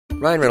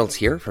Ryan Reynolds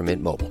here from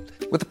Mint Mobile.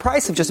 With the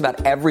price of just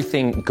about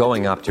everything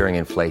going up during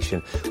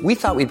inflation, we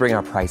thought we'd bring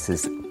our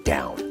prices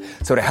down.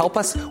 So to help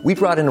us, we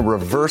brought in a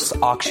reverse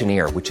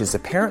auctioneer, which is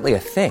apparently a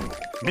thing.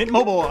 Mint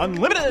Mobile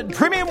Unlimited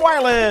Premium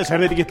Wireless. How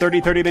to get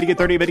 30, 30, bit to get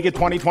 30, bit to get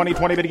 20, 20,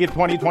 20, bit to get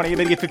 20, 20,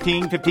 bit to get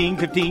 15, 15,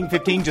 15,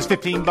 15, just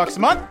 $15 a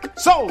month?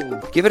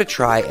 Sold! Give it a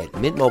try at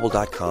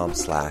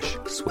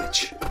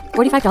mintmobile.com/switch.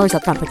 $45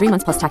 up front for 3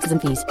 months plus taxes and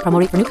fees. Promo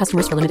rate for new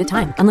customers for limited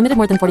time. Unlimited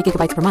more than 40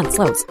 gigabytes per month.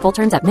 Slows full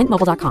terms at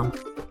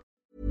mintmobile.com.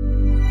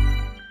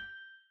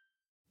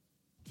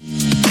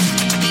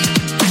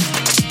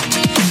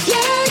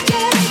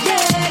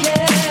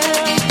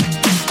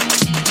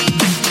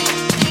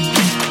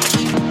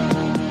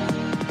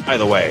 By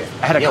the way,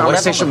 I had a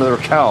conversation with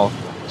Raquel.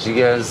 Did you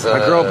guys... My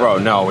girl, bro.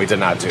 No, we did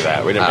not do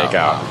that. We didn't make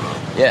out.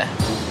 Yeah.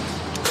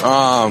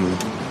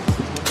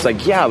 It's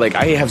like, yeah, like,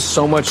 I have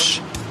so much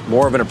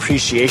more of an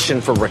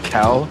appreciation for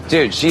Raquel.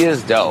 Dude, she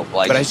is dope.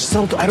 Like, but I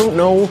still, I don't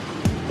know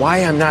why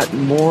I'm not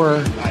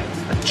more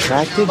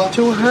attracted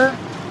to her.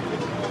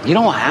 You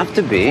don't have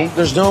to be.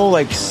 There's no,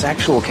 like,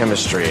 sexual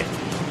chemistry.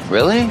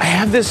 Really? I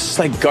have this,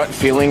 like, gut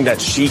feeling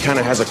that she kind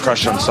of has a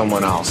crush on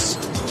someone else.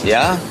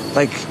 Yeah?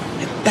 Like,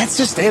 that's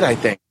just it, I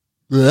think.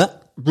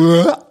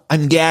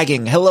 I'm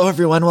gagging. Hello,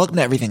 everyone. Welcome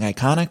to Everything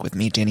Iconic with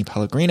me, Danny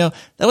Pellegrino.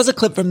 That was a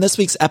clip from this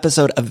week's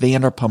episode of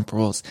Vanderpump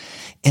Rules.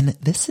 And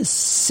this is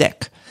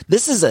sick.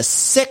 This is a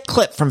sick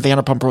clip from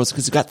Vanderpump Rules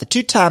because we got the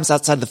two Toms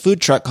outside the food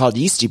truck called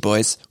Yeasty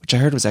Boys, which I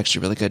heard was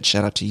actually really good.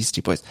 Shout out to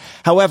Yeasty Boys.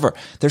 However,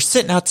 they're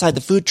sitting outside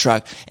the food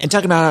truck and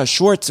talking about how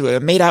Schwartz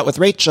made out with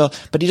Rachel,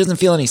 but he doesn't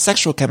feel any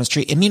sexual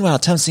chemistry. And meanwhile,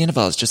 Tom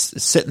Sandoval is just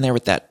sitting there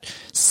with that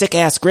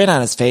sick-ass grin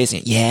on his face.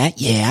 And, yeah,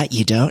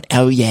 you don't.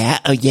 Oh, yeah,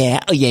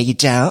 you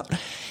don't.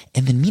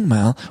 And then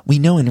meanwhile, we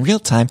know in real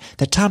time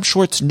that Tom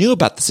Schwartz knew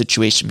about the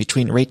situation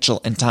between Rachel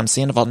and Tom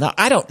Sandoval. Now,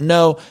 I don't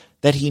know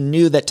that he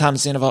knew that Tom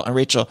Sandoval and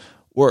Rachel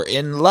were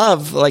in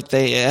love like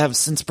they have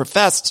since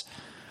professed,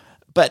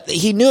 but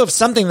he knew of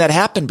something that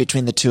happened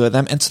between the two of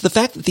them. And so the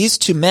fact that these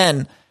two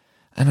men,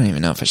 I don't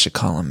even know if I should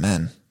call them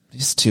men,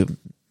 these two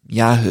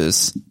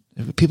yahoos,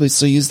 people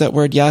still use that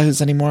word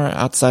yahoos anymore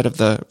outside of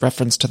the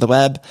reference to the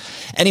web.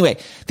 Anyway,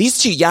 these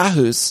two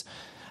yahoos,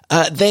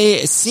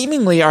 they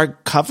seemingly are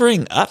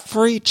covering up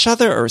for each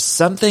other or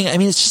something. I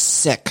mean, it's just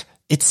sick.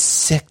 It's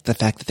sick, the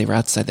fact that they were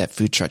outside that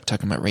food truck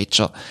talking about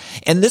Rachel.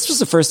 And this was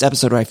the first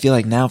episode where I feel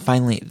like now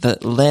finally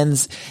the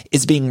lens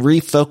is being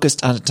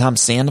refocused on Tom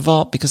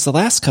Sandoval, because the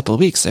last couple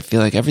of weeks I feel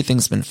like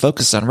everything's been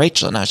focused on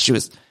Rachel. Now she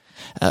was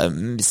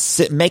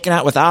making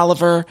out with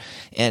Oliver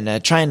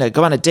and trying to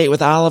go on a date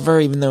with Oliver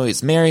even though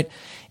he's married.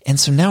 And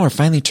so now we're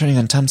finally turning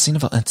on Tom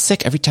Sandoval. And it's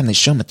sick every time they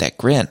show him with that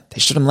grin. They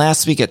showed him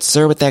last week at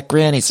Sir with that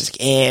grin. He's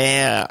just,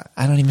 yeah.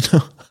 I don't even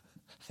know.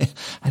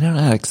 I don't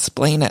know how to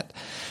explain it.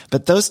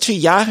 But those two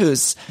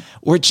yahoos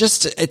were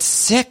just, it's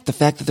sick, the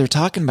fact that they're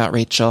talking about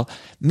Rachel.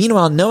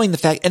 Meanwhile, knowing the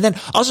fact, and then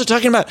also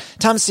talking about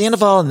Tom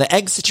Sandoval and the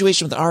egg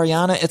situation with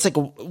Ariana. It's like,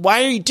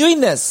 why are you doing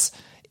this?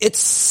 It's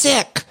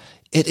sick.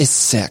 It is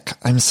sick.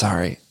 I'm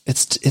sorry.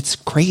 It's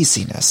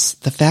craziness.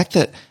 The fact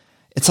that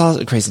it's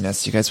all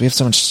craziness, you guys. We have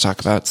so much to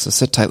talk about. So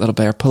sit tight, little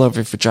bear. Pull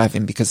over if you're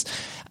driving, because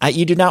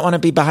you do not want to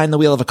be behind the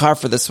wheel of a car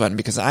for this one,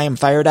 because I am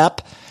fired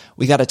up.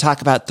 We got to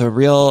talk about the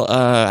Real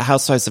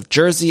Housewives of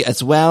Jersey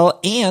as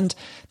well. And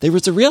there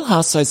was a Real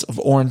Housewives of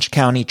Orange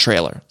County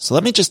trailer. So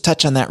let me just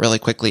touch on that really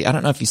quickly. I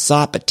don't know if you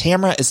saw it, but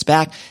Tamara is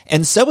back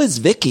and so is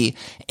Vicky.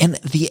 And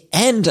the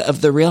end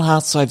of the Real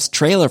Housewives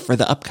trailer for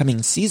the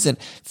upcoming season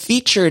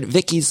featured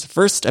Vicky's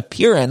first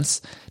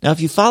appearance. Now, if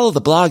you follow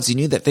the blogs, you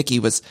knew that Vicky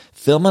was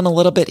filming a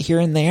little bit here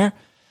and there.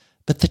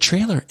 But the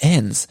trailer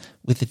ends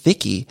with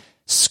Vicky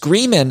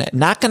screaming,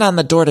 knocking on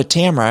the door to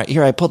Tamara.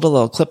 Here, I pulled a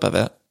little clip of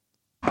it.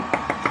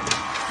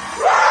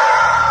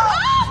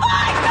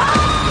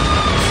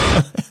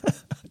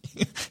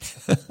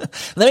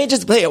 Let me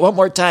just play it one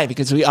more time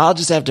because we all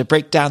just have to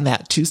break down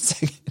that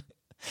 2-second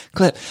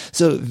clip.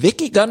 So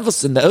Vicky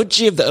Gunvalson, the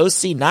OG of the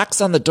OC,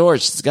 knocks on the door.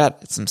 She's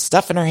got some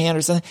stuff in her hand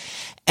or something.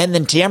 And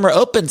then Tamara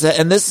opens it,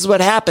 and this is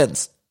what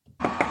happens.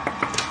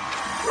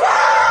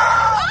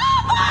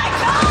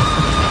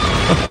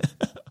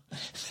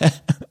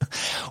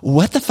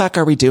 What the fuck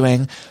are we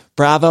doing?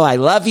 Bravo, I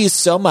love you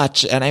so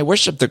much. And I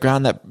worship the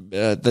ground that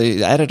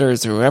the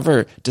editors or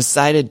whoever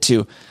decided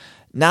to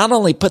not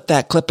only put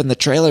that clip in the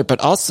trailer,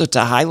 but also to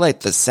highlight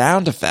the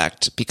sound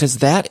effect, because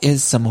that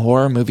is some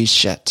horror movie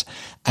shit.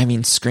 I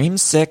mean, Scream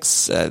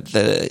 6,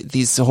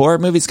 these horror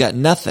movies got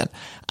nothing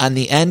on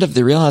the end of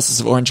the Real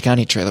Houses of Orange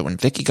County trailer when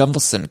Vicky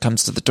Gunvalson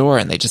comes to the door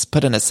and they just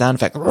put in a sound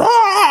effect.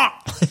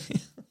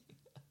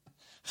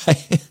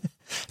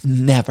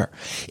 Never,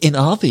 in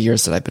all the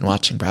years that I've been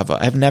watching Bravo,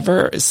 I've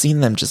never seen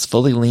them just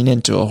fully lean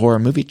into a horror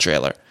movie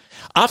trailer.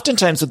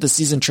 Oftentimes with the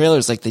season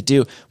trailers, like they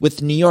do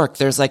with New York,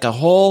 there's like a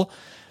whole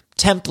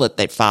template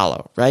they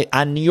follow, right?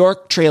 On New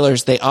York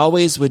trailers, they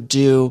always would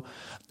do,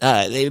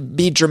 they'd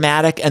be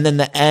dramatic, and then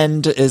the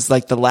end is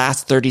like the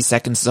last 30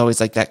 seconds is always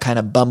like that kind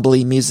of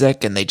bumbly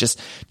music, and they just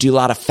do a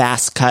lot of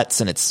fast cuts,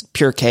 and it's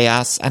pure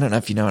chaos. I don't know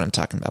if you know what I'm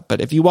talking about, but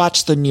if you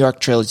watch the New York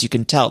trailers, you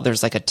can tell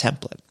there's like a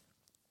template.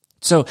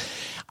 So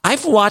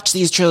I've watched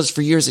these trailers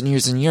for years and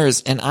years and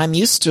years, and I'm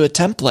used to a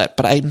template,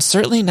 but I'm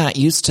certainly not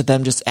used to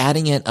them just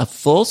adding in a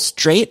full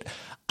straight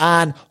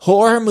on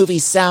horror movie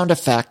sound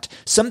effect,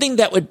 something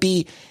that would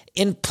be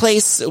in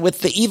place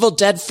with the Evil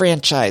Dead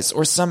franchise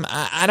or some,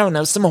 I don't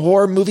know, some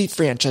horror movie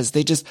franchise.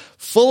 They just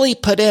fully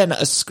put in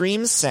a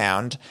scream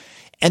sound,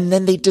 and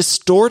then they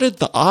distorted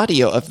the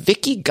audio of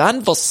Vicky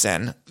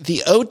Gunvalson,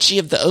 the OG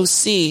of the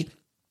OC,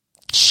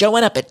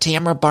 showing up at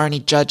Tamara Barney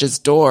Judge's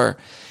door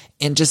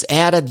and just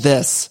added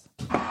this.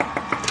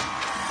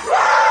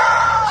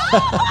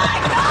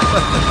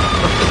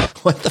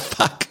 What the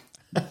fuck?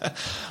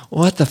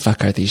 What the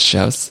fuck are these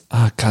shows?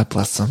 Oh, God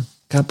bless them.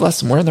 God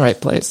bless them. We're in the right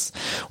place.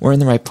 We're in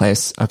the right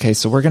place. Okay,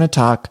 so we're going to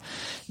talk.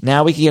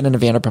 Now we can get into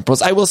Vanderpump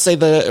Rules. I will say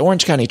the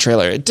Orange County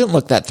trailer, it didn't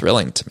look that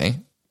thrilling to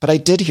me. But I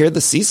did hear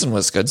the season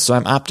was good, so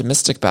I'm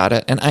optimistic about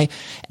it. And I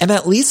am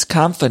at least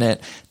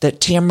confident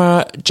that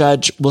Tamara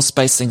Judge will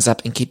spice things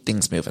up and keep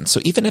things moving. So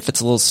even if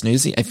it's a little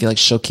snoozy, I feel like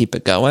she'll keep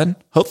it going,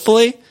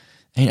 hopefully.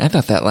 I mean, I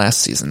thought that last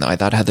season, though. I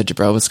thought Heather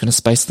Dubrow was going to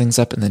spice things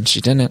up, and then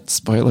she didn't.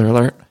 Spoiler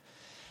alert.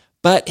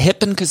 But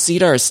Hip and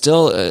Casita are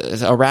still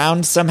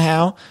around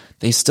somehow.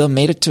 They still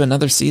made it to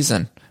another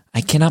season.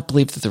 I cannot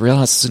believe that the Real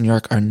Houses of New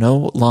York are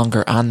no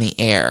longer on the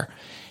air.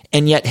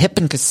 And yet Hip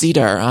and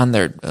Casita are on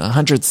their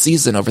 100th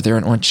season over there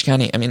in Orange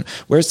County. I mean,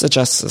 where's the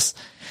justice?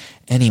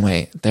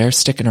 Anyway, they're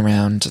sticking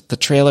around. The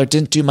trailer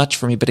didn't do much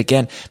for me. But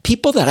again,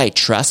 people that I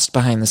trust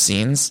behind the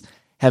scenes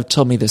have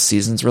told me this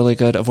season's really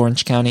good of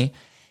Orange County.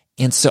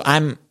 And so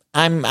I'm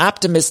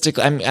optimistic.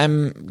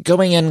 I'm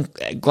going in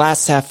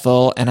glass half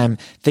full, and I'm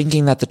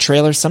thinking that the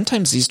trailers,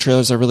 sometimes these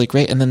trailers are really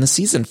great, and then the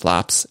season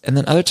flops. And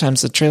then other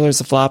times the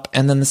trailer's a flop,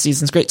 and then the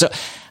season's great. So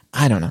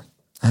I don't know.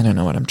 I don't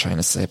know what I'm trying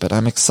to say, but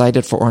I'm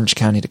excited for Orange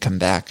County to come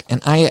back.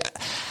 And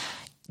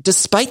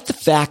despite the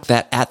fact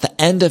that at the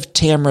end of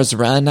Tamara's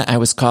run, I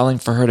was calling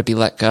for her to be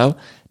let go,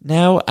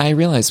 now I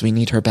realize we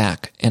need her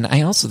back. And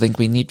I also think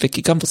we need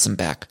Vicky Gunvalson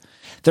back.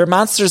 They're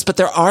monsters, but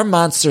there are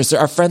monsters. They're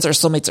our friends, our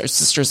soulmates, our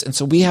sisters. And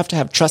so we have to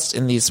have trust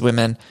in these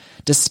women,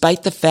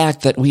 despite the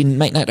fact that we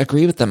might not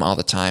agree with them all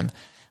the time.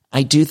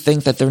 I do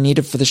think that they're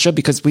needed for the show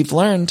because we've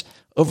learned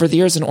over the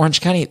years in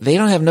Orange County, they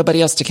don't have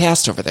nobody else to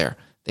cast over there.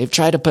 They've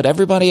tried to put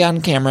everybody on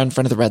camera in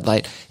front of the red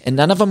light, and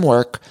none of them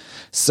work.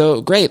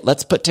 So great,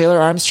 let's put Taylor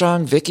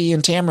Armstrong, Vicky,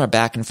 and Tamara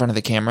back in front of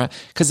the camera,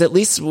 because at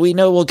least we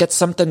know we'll get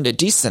something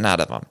decent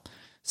out of them.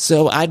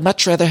 So I'd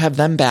much rather have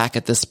them back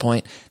at this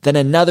point than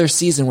another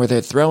season where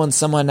they're throwing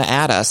someone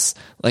at us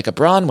like a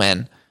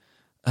Bronwyn.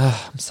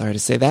 I'm sorry to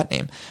say that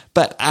name,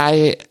 but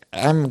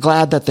I'm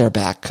glad that they're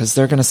back because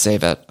they're going to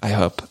save it. I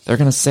hope they're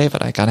going to save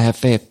it. I got to have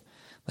faith.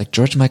 Like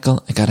George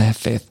Michael, I got to have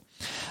faith.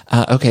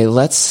 Okay,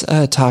 let's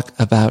talk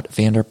about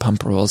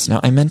Vanderpump Rules.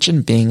 Now, I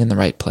mentioned being in the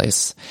right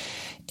place.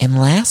 And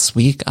last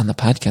week on the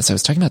podcast, I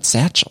was talking about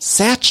Satchel.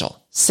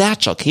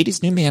 Satchel.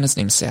 Katie's new man is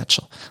named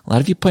Satchel. A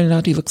lot of you pointed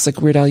out he looks like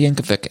Weird Al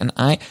Yankovic. And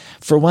I,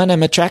 for one,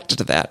 am attracted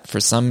to that. For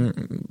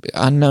some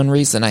unknown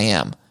reason,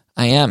 I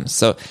am.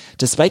 So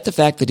despite the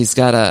fact that he's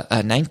got a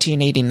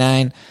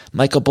 1989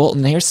 Michael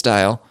Bolton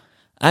hairstyle,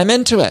 I'm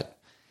into it.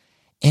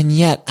 And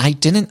yet, I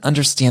didn't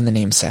understand the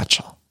name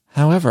Satchel.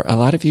 However, a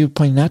lot of you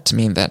pointed out to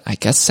me that I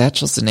guess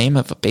Satchel's the name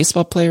of a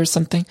baseball player or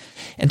something.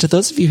 And to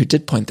those of you who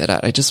did point that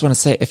out, I just want to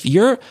say, if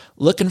you're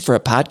looking for a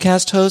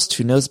podcast host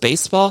who knows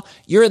baseball,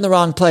 you're in the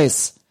wrong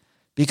place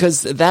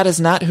because that is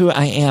not who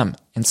I am.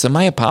 And so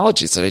my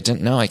apologies that I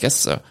didn't know. I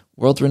guess a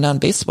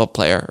world-renowned baseball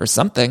player or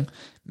something.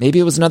 Maybe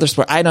it was another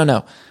sport. I don't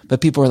know. But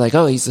people were like,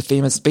 oh, he's a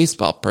famous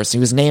baseball person.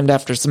 He was named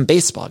after some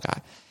baseball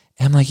guy.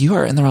 And I'm like, you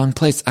are in the wrong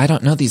place. I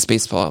don't know these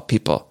baseball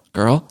people.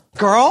 Girl?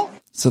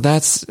 So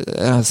that's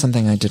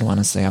something I did want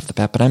to say off the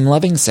bat, but I'm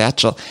loving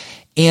Satchel.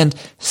 And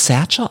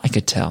Satchel, I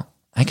could tell.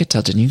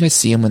 Didn't you guys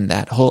see him when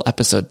that whole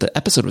episode, the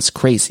episode was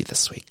crazy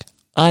this week.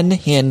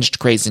 Unhinged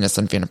craziness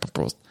on Vanderpump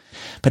Rules.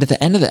 But at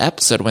the end of the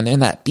episode, when they're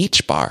in that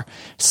beach bar,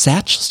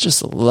 Satchel's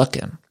just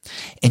looking.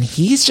 And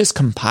he's just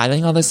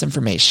compiling all this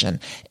information.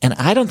 And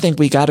I don't think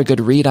we got a good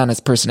read on his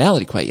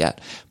personality quite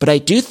yet. But I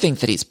do think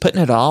that he's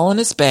putting it all in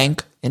his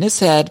bank, in his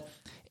head,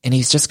 and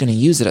he's just going to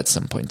use it at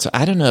some point. So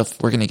I don't know if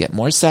we're going to get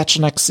more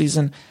Satchel next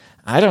season.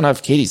 I don't know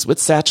if Katie's with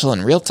Satchel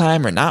in real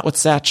time or not with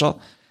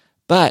Satchel.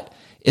 But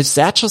if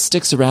Satchel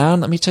sticks around,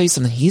 let me tell you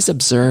something. He's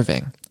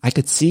observing. I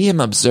could see him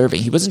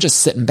observing. He wasn't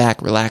just sitting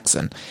back,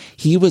 relaxing.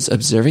 He was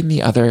observing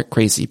the other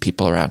crazy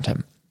people around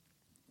him.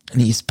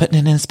 And he's putting it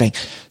in his bank.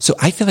 So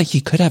I feel like he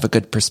could have a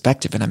good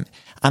perspective. And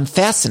I'm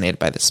fascinated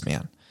by this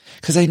man.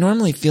 Because I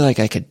normally feel like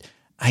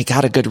I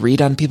got a good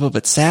read on people,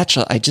 but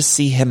Satchel, I just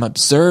see him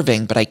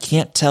observing, but I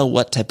can't tell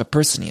what type of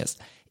person he is.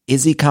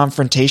 Is he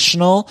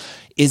confrontational?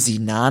 Is he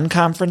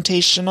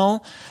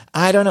non-confrontational?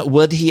 I don't know.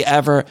 Would he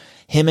ever,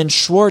 him and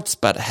Schwartz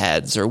butt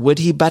heads, or would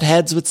he butt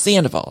heads with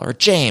Sandoval or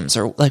James,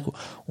 or like,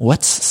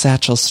 what's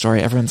Satchel's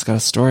story? Everyone's got a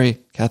story.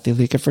 Kathy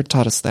Lee Gifford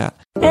taught us that.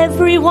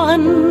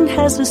 Everyone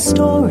has a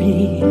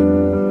story.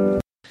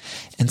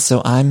 And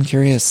so I'm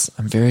curious.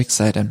 I'm very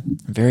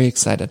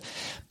excited.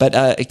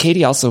 But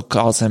Katie also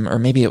calls him, or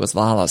maybe it was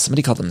Lala.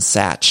 Somebody called him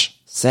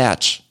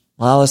Satch.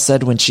 Lala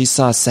said when she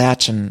saw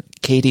Satch and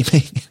Katie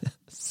make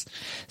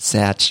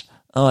Satch.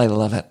 Oh, I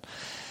love it.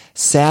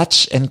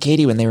 Satch and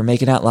Katie, when they were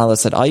making out, Lala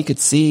said all you could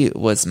see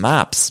was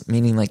mops,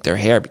 meaning like their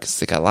hair, because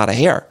they got a lot of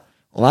hair.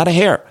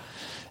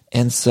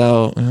 And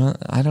so,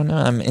 I don't know.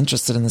 I'm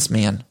interested in this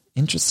man.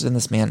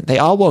 They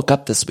all woke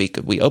up this week.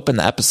 We opened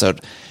the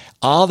episode.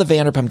 All the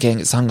Vanderpump gang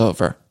is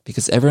hungover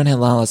because everyone had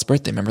Lala's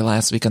birthday. Remember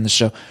last week on the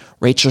show,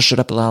 Rachel showed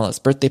up at Lala's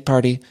birthday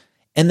party.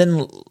 And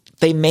then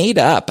they made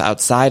up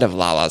outside of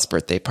Lala's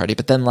birthday party.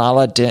 But then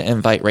Lala didn't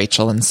invite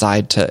Rachel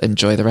inside to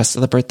enjoy the rest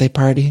of the birthday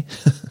party.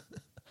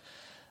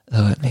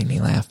 Oh, it made me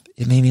laugh.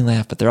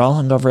 But they're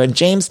all hungover. And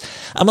James,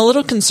 I'm a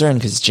little concerned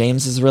because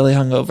James is really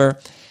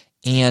hungover.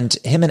 And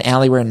him and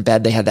Allie were in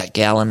bed. They had that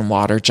gallon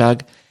water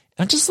jug.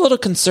 I'm just a little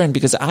concerned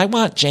because I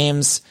want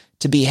James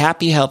to be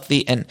happy,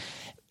 healthy, and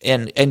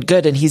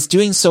good. And he's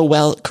doing so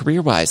well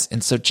career-wise.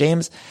 And so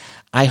James,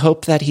 I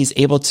hope that he's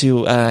able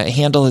to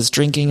handle his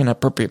drinking in an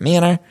appropriate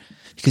manner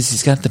because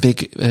he's got the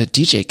big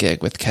DJ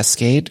gig with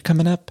Cascade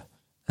coming up.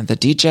 And the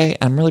DJ,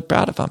 I'm really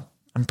proud of him.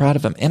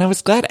 And I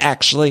was glad,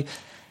 actually.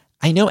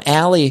 I know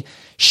Allie,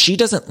 she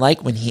doesn't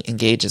like when he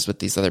engages with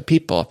these other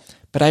people.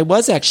 But I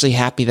was actually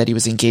happy that he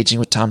was engaging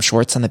with Tom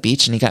Schwartz on the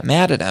beach and he got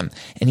mad at him.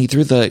 And he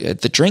threw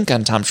the drink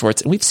on Tom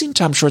Schwartz. And we've seen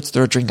Tom Schwartz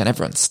throw a drink on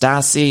everyone.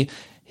 Stassi,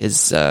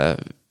 his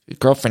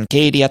girlfriend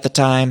Katie at the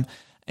time.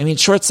 I mean,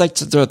 Schwartz liked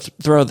to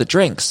throw the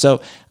drink.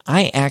 So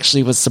I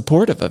actually was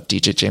supportive of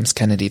DJ James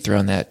Kennedy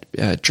throwing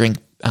that drink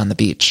on the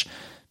beach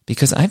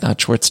because I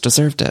thought Schwartz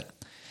deserved it.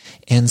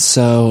 And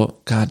so,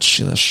 God,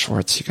 Sheila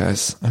Schwartz, you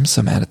guys, I'm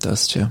so mad at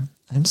those two.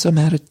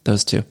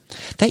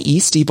 That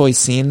Eastie Boy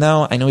scene,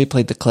 though, I know he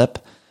played the clip.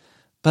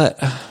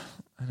 But, I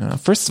don't know.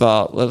 First of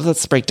all,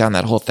 let's break down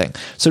that whole thing.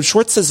 So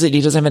Schwartz says that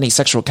he doesn't have any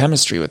sexual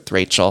chemistry with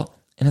Rachel.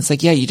 And it's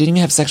like, yeah, you didn't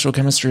even have sexual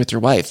chemistry with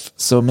your wife.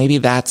 So maybe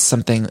that's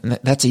something,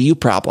 that's a you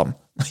problem.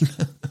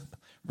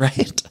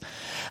 Right?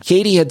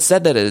 Katie had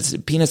said that his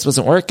penis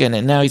wasn't working.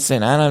 And now he's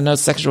saying, I don't have no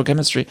sexual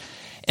chemistry.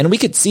 And we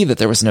could see that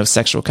there was no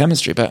sexual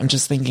chemistry. But I'm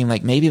just thinking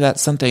like maybe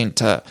that's something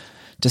to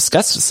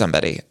discuss with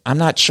somebody. I'm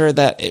not sure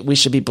that we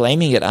should be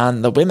blaming it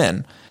on the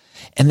women.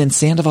 And then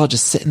Sandoval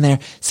just sitting there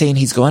saying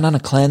he's going on a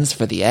cleanse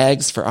for the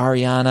eggs for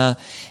Ariana.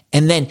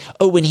 And then,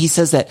 when he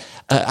says that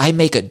I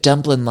make a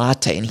dumpling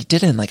latte, and he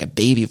did it in like a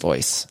baby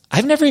voice.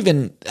 I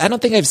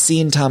don't think I've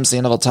seen Tom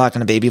Sandoval talk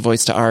in a baby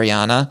voice to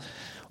Ariana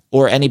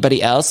or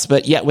anybody else.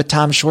 But yet with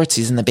Tom Schwartz,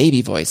 he's in the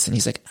baby voice. And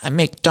he's like, I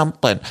make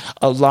dumpling,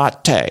 a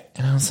latte.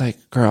 And I was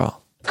like,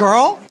 girl,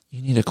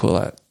 you need to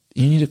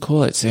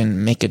cool it.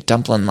 Saying make a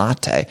dumpling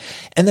latte.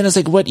 And then I was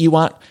like, what do you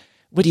want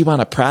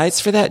a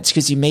prize for that? It's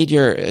because you made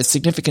your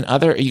significant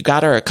other, you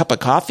got her a cup of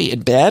coffee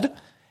in bed?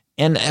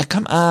 And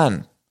come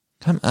on.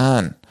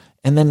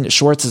 And then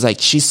Schwartz is like,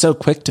 she's so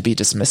quick to be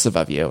dismissive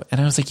of you.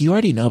 And I was like, you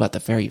already know about the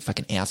very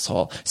fucking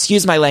asshole.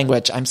 Excuse my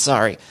language. I'm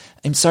sorry.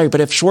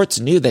 But if Schwartz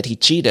knew that he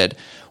cheated,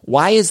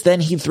 why is then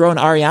he throwing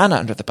Ariana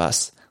under the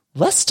bus?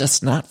 Let's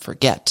just not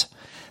forget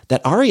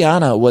that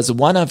Ariana was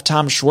one of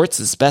Tom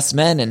Schwartz's best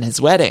men in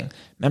his wedding.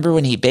 Remember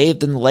when he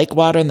bathed in the lake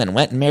water and then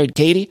went and married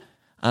Katie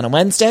on a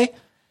Wednesday?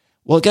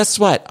 Well, guess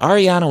what?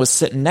 Ariana was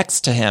sitting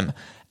next to him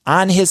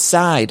on his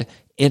side.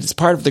 It's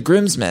part of the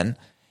groomsmen.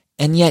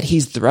 And yet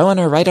he's throwing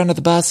her right under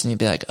the bus. And you'd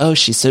be like, oh,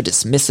 she's so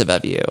dismissive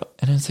of you.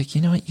 And I was like,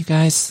 you know what, you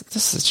guys,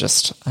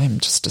 I'm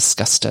just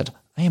disgusted.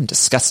 I am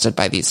disgusted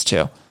by these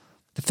two.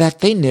 The fact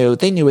they knew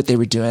what they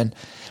were doing.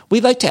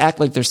 We like to act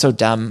like they're so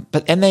dumb,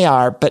 and they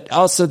are, but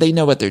also they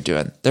know what they're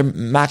doing. They're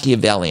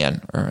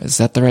Machiavellian, or is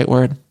that the right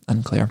word?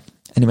 Unclear.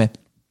 Anyway.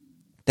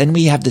 Then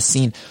we have the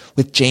scene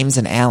with James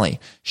and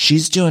Allie.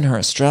 She's doing her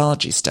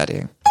astrology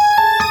studying.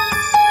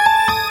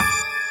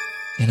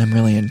 And I'm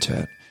really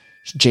into it.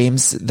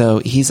 James, though,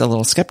 he's a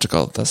little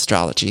skeptical of the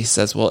astrology. He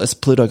says, well, is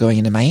Pluto going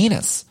into my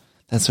anus?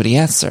 That's what he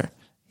asks her.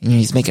 And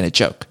he's making a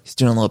joke. He's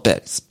doing a little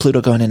bit. Is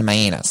Pluto going into my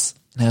anus?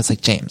 And I was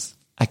like, James,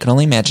 I can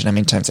only imagine how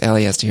many times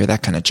Allie has to hear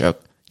that kind of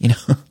joke. You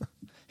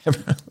know?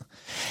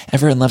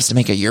 Everyone loves to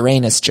make a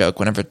Uranus joke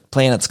whenever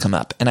planets come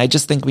up. And I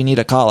just think we need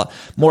to call a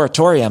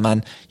moratorium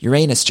on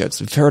Uranus jokes.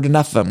 We've heard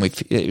enough of them.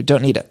 We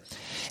don't need it.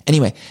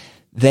 Anyway,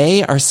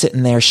 they are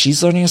sitting there.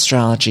 She's learning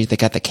astrology. They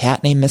got the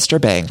cat named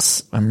Mr.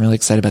 Banks. I'm really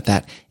excited about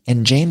that.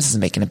 And James is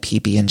making a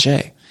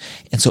PB&J.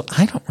 And so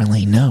I don't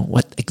really know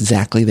what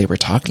exactly they were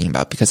talking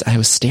about because I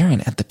was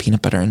staring at the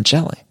peanut butter and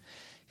jelly.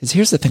 Because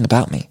here's the thing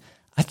about me.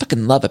 I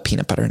fucking love a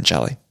peanut butter and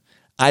jelly.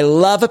 I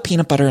love a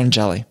peanut butter and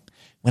jelly.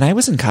 When I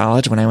was in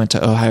college, when I went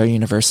to Ohio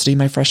University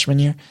my freshman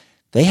year,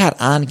 they had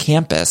on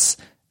campus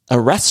a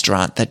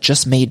restaurant that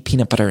just made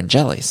peanut butter and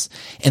jellies.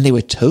 And they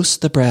would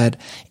toast the bread.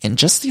 And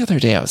just the other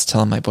day, I was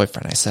telling my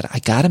boyfriend, I said, I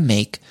got to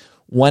make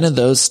one of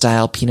those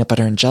style peanut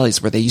butter and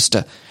jellies where they used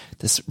to,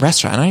 this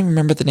restaurant, I don't even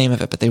remember the name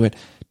of it, but they would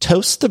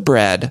toast the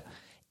bread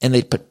and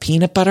they'd put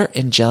peanut butter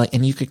and jelly.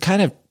 And you could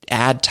kind of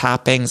add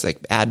toppings, like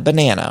add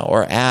banana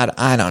or add,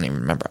 I don't even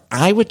remember.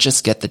 I would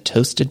just get the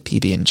toasted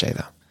PB&J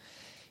though.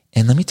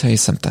 And let me tell you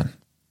something.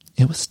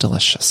 It was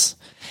delicious.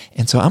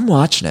 And so I'm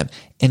watching him,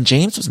 and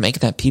James was making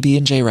that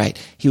PB&J right.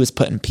 He was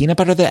putting peanut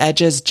butter to the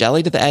edges,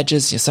 jelly to the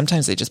edges. You know,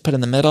 sometimes they just put in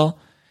the middle.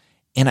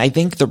 And I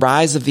think the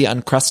rise of the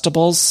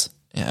Uncrustables,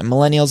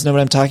 millennials know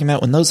what I'm talking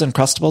about. When those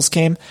Uncrustables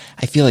came,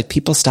 I feel like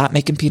people stopped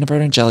making peanut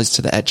butter and jellies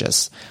to the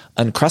edges.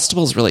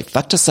 Uncrustables really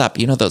fucked us up.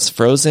 You know those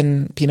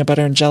frozen peanut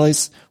butter and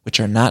jellies, which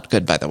are not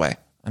good, by the way.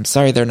 I'm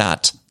sorry, they're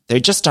not. They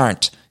just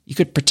aren't. You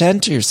could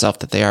pretend to yourself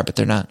that they are, but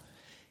they're not.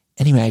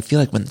 Anyway, I feel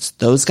like when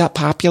those got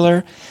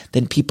popular,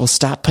 then people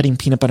stopped putting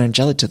peanut butter and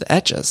jelly to the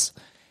edges.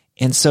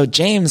 And so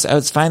James, I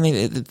was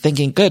finally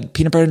thinking, good,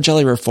 peanut butter and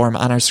jelly reform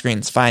on our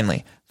screens.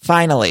 Finally,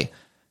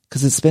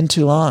 because it's been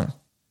too long.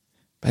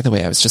 By the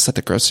way, I was just at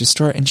the grocery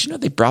store, and do you know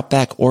they brought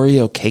back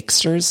Oreo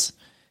Cakesters?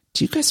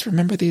 Do you guys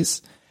remember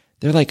these?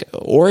 They're like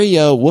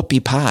Oreo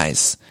whoopie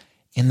pies,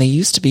 and they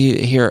used to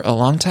be here a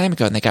long time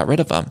ago, and they got rid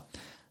of them.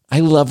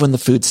 I love when the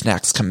food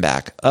snacks come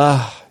back.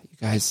 You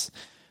guys,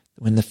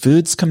 when the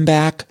foods come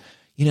back,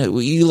 you know,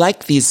 you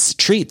like these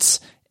treats,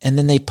 and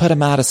then they put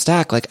them out of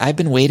stock. Like I've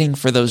been waiting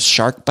for those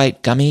Shark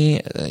Bite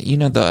gummy,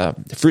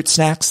 the fruit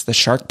snacks, the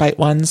Shark Bite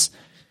ones.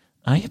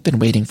 I have been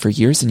waiting for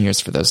years and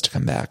years for those to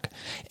come back.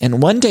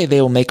 And one day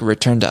they will make a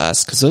return to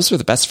us because those were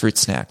the best fruit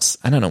snacks.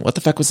 I don't know what the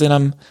fuck was in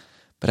them,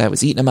 but I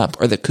was eating them up.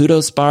 Or the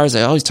Kudos bars.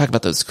 I always talk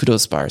about those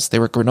Kudos bars. They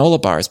were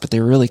granola bars, but they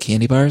were really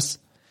candy bars.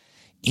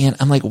 And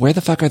I'm like, where the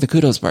fuck are the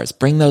Kudos bars?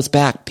 Bring those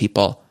back,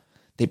 people.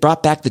 They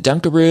brought back the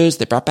Dunkaroos.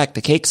 They brought back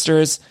the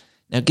Cakesters.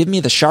 Now give me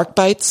the Shark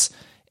Bites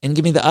and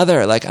give me the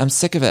other. Like, I'm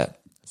sick of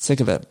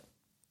it.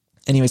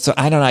 Anyway, so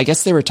I don't know. I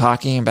guess they were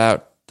talking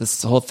about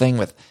this whole thing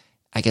with,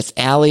 I guess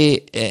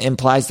Allie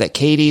implies that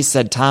Katie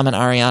said Tom and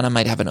Ariana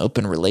might have an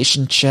open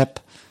relationship.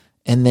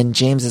 And then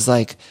James is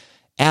like,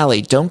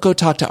 Allie, don't go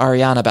talk to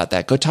Ariana about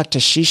that. Go talk to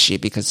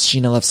Shishi because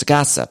Sheena loves to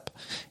gossip.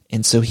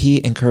 And so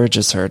he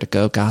encourages her to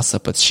go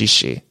gossip with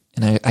Shishi.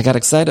 And I got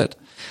excited.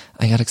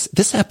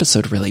 This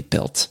episode really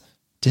built.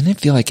 Didn't it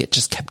feel like it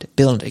just kept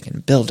building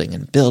and building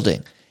and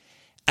building?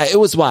 It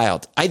was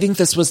wild. I think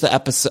this was the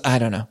episode. I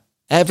don't know.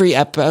 Every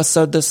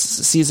episode this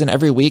season,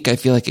 every week, I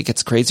feel like it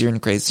gets crazier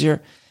and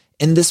crazier.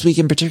 And this week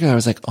in particular, I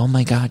was like, oh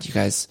my God, you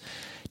guys,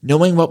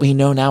 knowing what we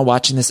know now,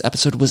 watching this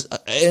episode was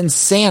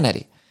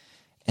insanity.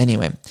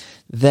 Anyway,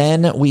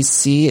 then we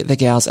see the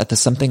gals at the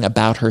Something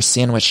About Her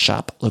sandwich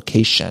shop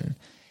location.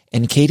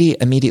 And Katie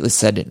immediately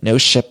said, no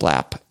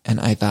shiplap. And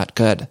I thought,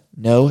 good,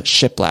 no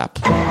shiplap.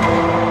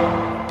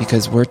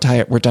 Because we're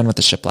tired. We're done with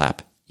the shiplap.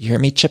 You hear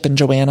me, Chip and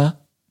Joanna?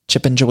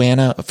 Chip and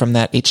Joanna from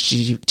that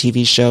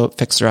HGTV show,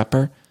 Fixer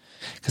Upper?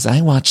 Because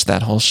I watched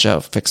that whole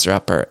show, Fixer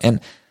Upper. And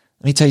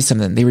let me tell you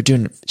something. They were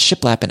doing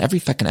shiplap in every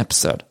fucking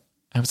episode.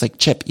 I was like,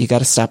 Chip, you got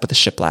to stop with the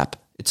shiplap.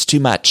 It's too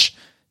much.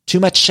 Too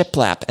much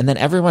shiplap. And then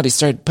everybody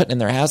started putting in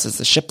their houses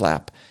the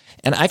shiplap.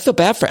 And I feel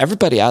bad for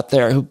everybody out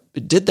there who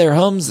did their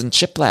homes in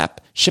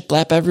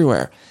shiplap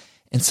everywhere.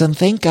 And so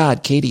thank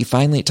God, Katie,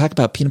 finally, talk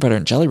about peanut butter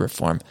and jelly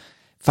reform.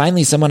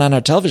 Finally, someone on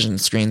our television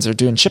screens are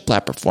doing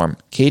shiplap reform.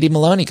 Katie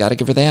Maloney, got to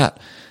give her that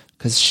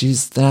because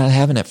she's not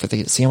having it for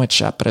the sandwich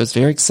shop. But I was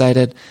very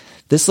excited.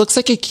 This looks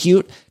like a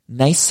cute,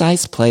 nice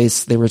sized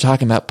place. They were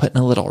talking about putting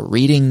a little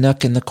reading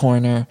nook in the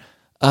corner.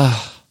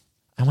 I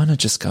want to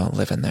just go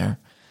live in there.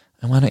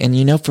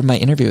 And from my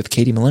interview with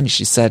Katie Maloney,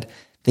 she said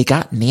they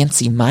got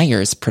Nancy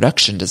Myers,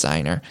 production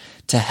designer,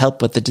 to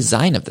help with the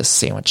design of this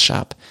sandwich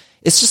shop.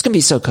 It's just going to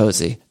be so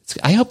cozy.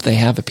 I hope they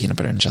have a peanut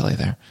butter and jelly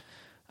there.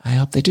 I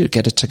hope they do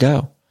get it to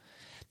go.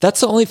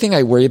 That's the only thing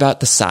I worry about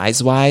the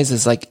size wise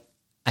is like,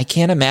 I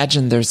can't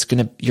imagine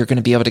you're going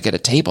to be able to get a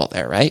table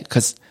there, right?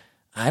 Because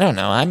I don't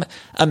know. I'm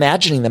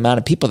imagining the amount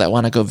of people that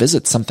want to go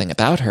visit Something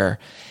About Her.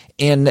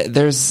 And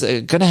there's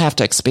going to have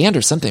to expand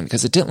or something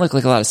because it didn't look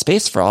like a lot of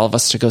space for all of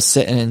us to go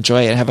sit and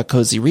enjoy and have a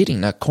cozy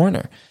reading nook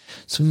corner.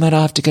 So we might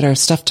all have to get our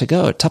stuff to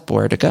go,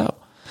 Tupperware to go.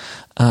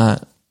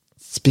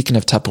 Speaking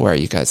of Tupperware,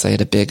 you guys, I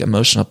had a big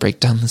emotional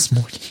breakdown this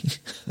morning.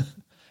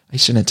 I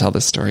shouldn't tell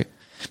this story.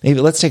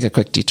 Maybe let's take a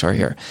quick detour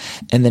here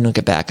and then we'll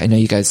get back. I know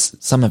you guys,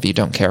 some of you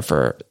don't care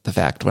for the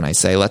fact when I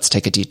say let's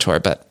take a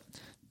detour, but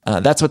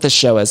that's what this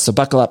show is. So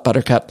buckle up,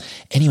 Buttercup.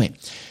 Anyway,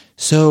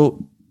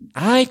 so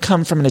I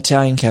come from an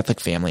Italian Catholic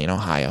family in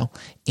Ohio,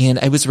 and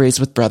I was raised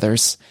with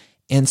brothers.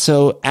 And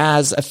so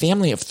as a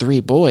family of 3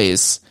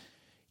 boys,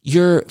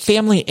 your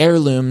family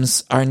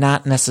heirlooms are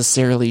not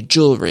necessarily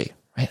jewelry,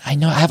 right? I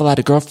have a lot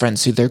of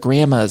girlfriends who their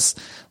grandmas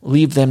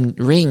leave them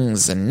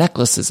rings and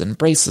necklaces and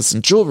bracelets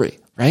and jewelry,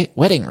 right?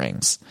 Wedding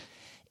rings.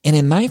 And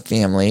in my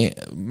family,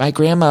 my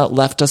grandma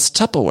left us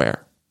Tupperware,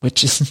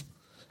 which is,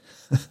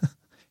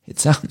 it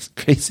sounds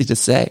crazy to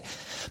say,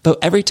 but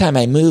every time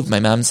I move, my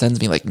mom sends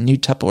me like new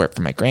Tupperware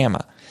for my grandma.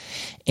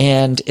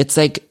 And it's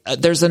like,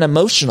 there's an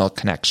emotional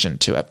connection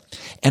to it.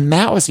 And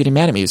Matt was getting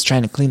mad at me. He was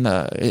trying to clean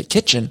the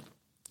kitchen.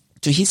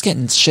 So he's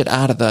getting shit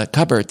out of the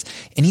cupboards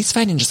and he's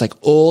finding just like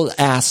old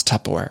ass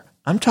Tupperware.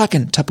 I'm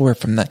talking Tupperware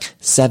from the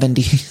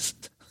 70s,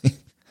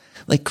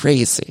 like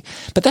crazy.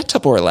 But that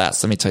Tupperware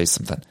lasts. Let me tell you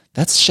something.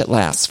 That shit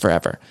lasts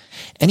forever.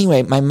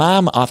 Anyway, my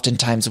mom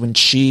oftentimes when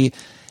she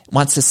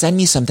wants to send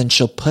me something,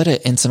 she'll put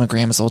it in some of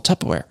grandma's old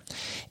Tupperware.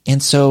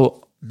 And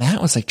so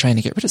Matt was like trying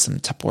to get rid of some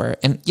Tupperware.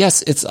 And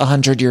yes, it's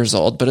 100 years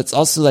old, but it's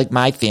also like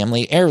my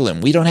family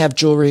heirloom. We don't have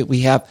jewelry.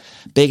 We have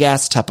big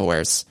ass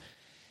Tupperwares.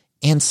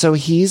 And so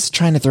he's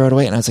trying to throw it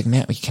away. And I was like,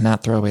 man, we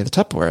cannot throw away the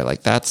Tupperware.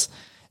 Like that's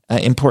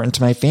important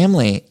to my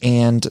family.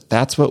 And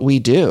that's what we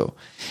do.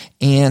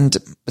 And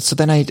so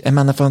then I'm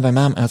on the phone with my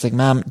mom. I was like,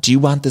 Mom, do you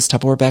want this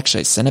Tupperware back? Should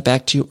I send it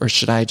back to you or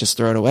should I just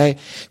throw it away?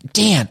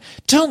 Dan,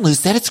 don't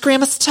lose that. It's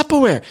Grandma's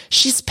Tupperware.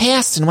 She's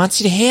passed and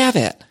wants you to have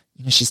it.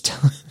 She's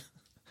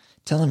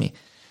telling me.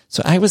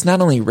 So I was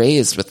not only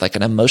raised with like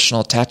an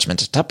emotional attachment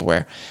to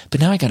Tupperware, but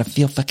now I got to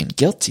feel fucking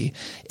guilty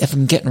if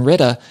I'm getting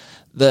rid of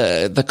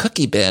the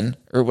cookie bin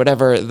or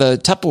whatever the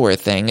Tupperware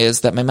thing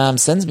is that my mom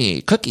sends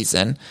me cookies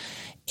in.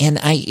 And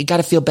I got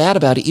to feel bad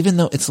about it, even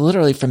though it's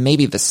literally from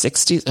maybe the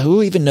 60s.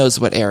 Who even knows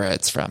what era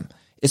it's from?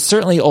 It's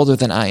certainly older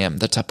than I am,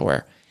 the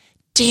Tupperware.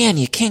 Dan,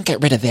 you can't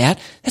get rid of that.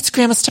 That's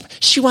Grandma's Tupperware.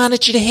 She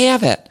wanted you to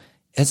have it.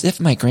 As if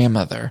my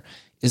grandmother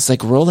is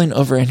like rolling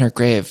over in her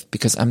grave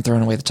because I'm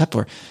throwing away the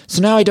Tupperware.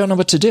 So now I don't know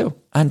what to do.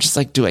 I'm just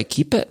like, do I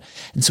keep it?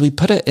 And so we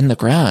put it in the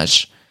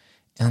garage.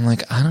 And I'm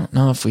like, I don't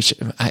know if we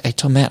should. I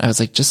told Matt, I was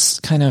like,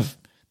 just kind of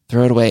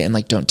throw it away and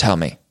like, don't tell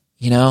me,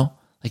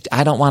 Like,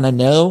 I don't want to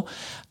know,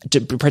 to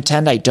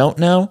pretend I don't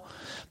know,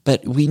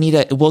 but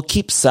we'll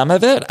keep some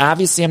of it.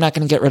 Obviously, I'm not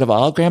going to get rid of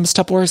all Grandma's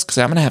Tupperwares because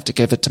I'm going to have to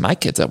give it to my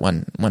kids at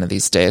one of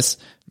these days.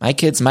 My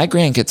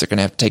grandkids are going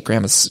to have to take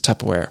Grandma's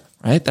Tupperware,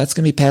 right? That's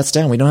going to be passed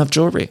down. We don't have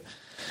jewelry.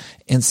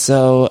 And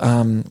so,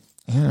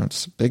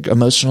 it's a big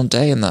emotional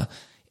day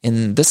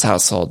in this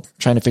household,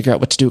 trying to figure out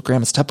what to do with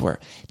Grandma's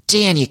Tupperware.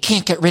 Dan, you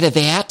can't get rid of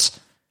that.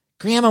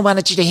 Grandma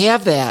wanted you to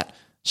have that.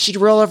 She'd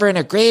roll over in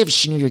her grave if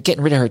she knew you were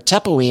getting rid of her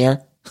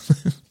Tupperware.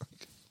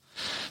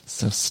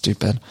 So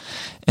stupid.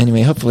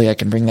 Anyway, hopefully I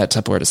can bring that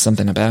Tupperware to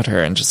something about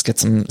her and just get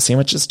some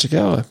sandwiches to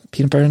go.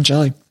 Peanut butter and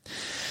jelly.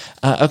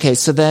 Okay,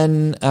 so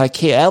then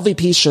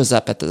LVP shows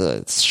up at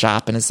the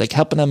shop and is like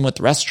helping them with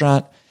the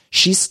restaurant.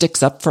 She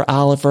sticks up for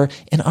Oliver,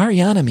 and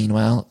Ariana,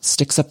 meanwhile,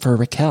 sticks up for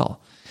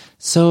Raquel.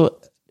 So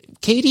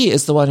Katie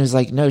is the one who's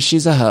like, no,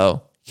 she's a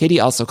hoe. Katie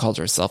also called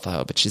herself a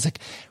hoe, but she's like,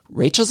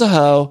 Rachel's a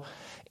hoe.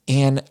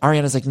 And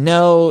Ariana's like,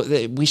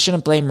 no, we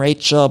shouldn't blame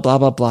Rachel, blah,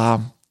 blah,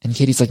 blah. And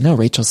Katie's like, no,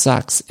 Rachel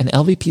sucks. And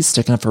LVP's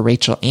sticking up for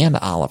Rachel and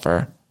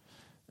Oliver.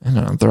 I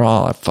don't know, they're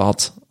all at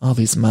fault. All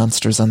these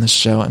monsters on this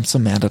show. I'm so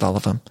mad at all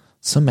of them.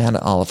 So mad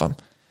at all of them.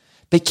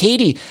 But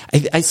Katie,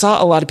 I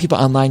saw a lot of people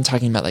online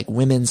talking about like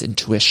women's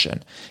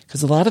intuition.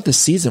 Because a lot of the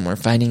season we're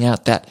finding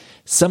out that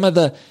some of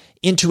the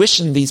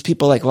intuition these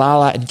people like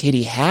Lala and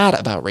Katie had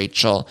about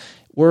Rachel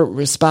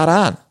were spot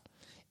on.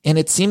 And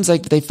it seems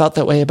like they felt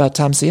that way about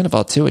Tom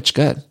Sandoval too, which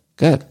good.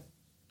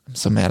 I'm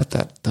so mad at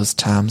that. Those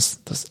Toms,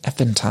 those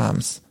effing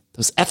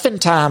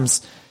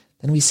Toms.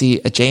 Then we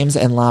see James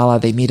and Lala.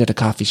 They meet at a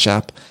coffee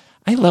shop.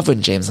 I love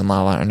when James and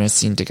Lala are in a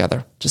scene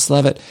together. Just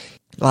love it.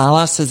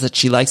 Lala says that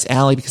she likes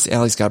Allie because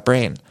Allie's got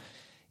brain.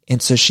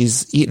 And so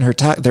she's eating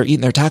they're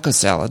eating their taco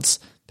salads.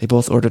 They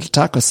both ordered a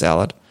taco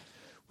salad,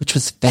 which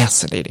was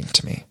fascinating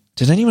to me.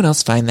 Did anyone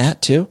else find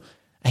that too?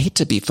 I hate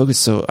to be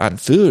focused so on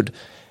food,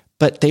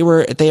 but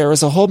there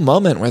was a whole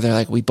moment where they're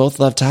like, we both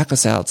love taco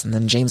salads. And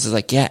then James is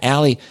like, yeah,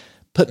 Allie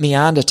put me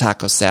on to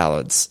taco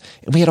salads.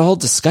 And we had a whole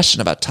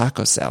discussion about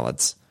taco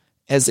salads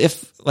as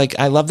if like,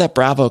 I love that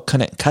Bravo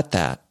couldn't cut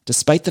that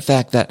despite the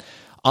fact that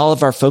all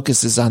of our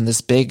focus is on this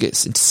big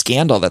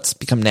scandal that's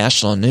become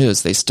national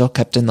news. They still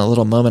kept in the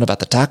little moment about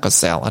the taco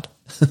salad.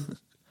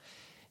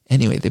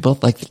 Anyway, they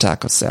both like the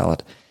taco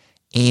salad.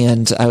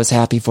 And I was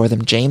happy for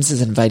them. James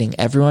is inviting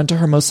everyone to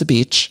Hermosa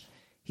Beach.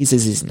 He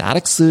says he's not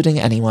excluding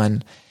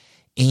anyone.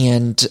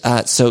 And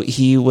so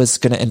he was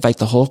going to invite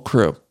the whole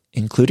crew,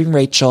 including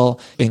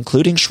Rachel,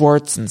 including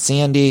Schwartz and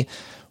Sandy,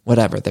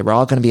 whatever. They were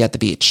all going to be at the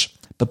beach.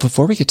 But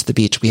before we get to the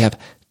beach, we have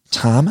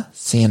Tom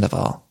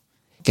Sandoval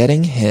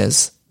getting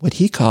his, what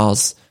he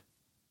calls,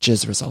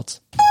 jizz results.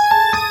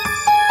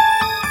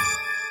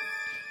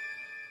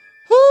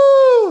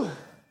 Woo!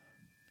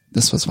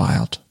 This was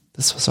wild.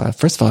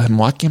 First of all, him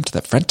walking up to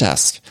the front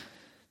desk.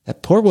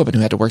 That poor woman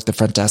who had to work the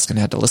front desk and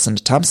had to listen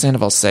to Tom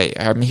Sandoval say,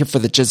 I'm here for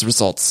the jizz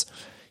results.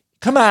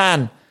 Come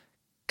on.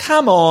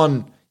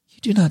 You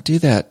do not do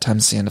that, Tom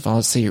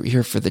Sandoval. Say you're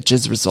here for the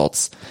jizz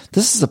results.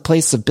 This is a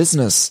place of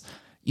business.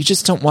 You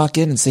just don't walk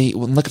in and say,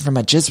 well, I'm looking for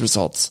my jizz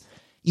results.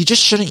 You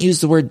just shouldn't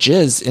use the word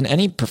jizz in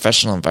any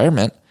professional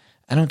environment.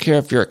 I don't care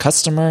if you're a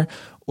customer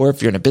or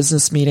if you're in a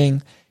business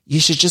meeting. You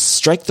should just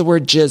strike the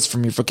word jizz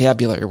from your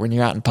vocabulary when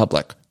you're out in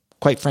public,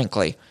 quite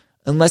frankly.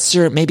 Unless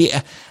you're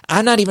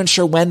I'm not even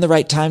sure when the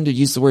right time to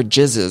use the word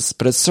jizz is,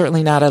 but it's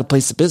certainly not at a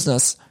place of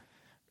business.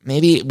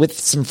 Maybe with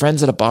some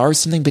friends at a bar or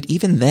something, but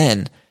even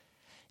then,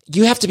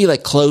 you have to be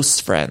like close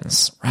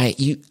friends, right?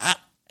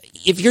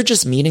 If you're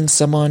just meeting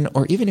someone,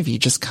 or even if you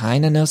just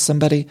kind of know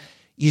somebody,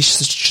 you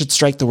should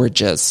strike the word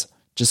jizz.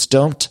 Just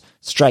don't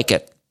strike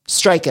it.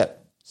 Strike it.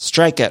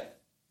 Strike it.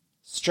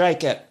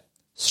 Strike it.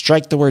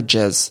 Strike the word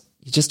jizz.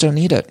 You just don't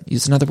need it.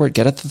 Use another word.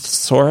 Get a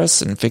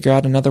thesaurus and figure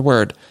out another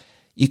word.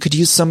 You could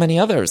use so many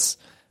others,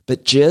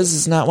 but jizz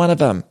is not one of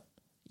them.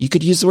 You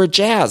could use the word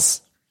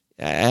jazz.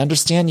 I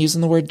understand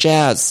using the word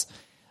jazz.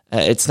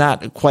 It's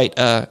not quite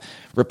a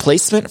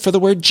replacement for the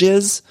word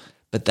jizz,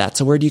 but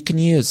that's a word you can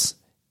use.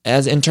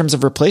 As in terms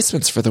of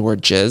replacements for the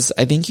word jizz,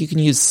 I think you can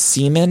use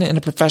semen in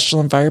a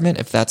professional environment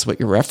if that's what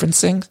you're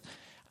referencing.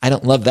 I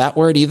don't love that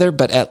word either,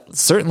 but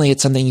certainly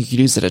it's something you could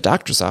use at a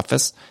doctor's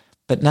office,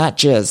 but not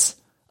jizz.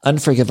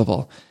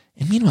 Unforgivable.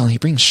 And meanwhile, he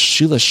brings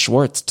Shula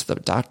Schwartz to the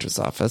doctor's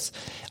office.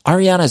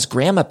 Ariana's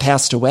grandma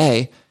passed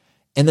away,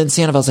 and then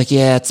Sandoval's like,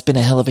 yeah, it's been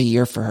a hell of a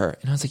year for her.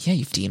 And I was like, yeah,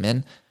 you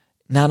demon.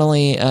 Not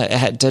only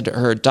did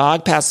her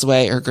dog pass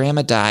away, her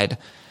grandma died.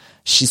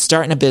 She's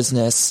starting a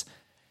business.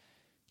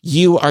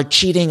 You are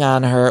cheating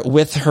on her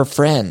with her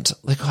friend.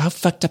 Like, how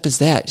fucked up is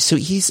that? So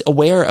he's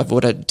aware of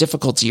what a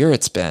difficult year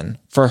it's been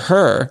for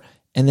her,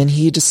 and then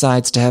he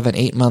decides to have an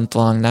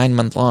 8-month-long,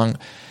 9-month-long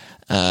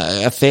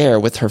affair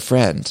with her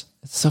friend.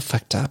 It's so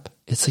fucked up.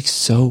 It's like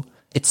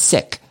it's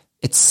sick.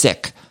 It's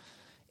sick.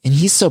 And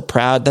he's so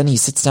proud. Then he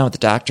sits down with the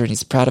doctor, and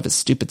he's proud of his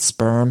stupid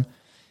sperm.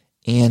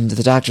 And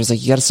the doctor's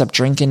like, you got to stop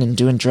drinking and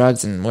doing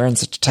drugs and wearing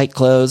such tight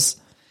clothes.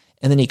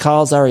 And then he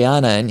calls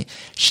Ariana, and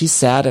she's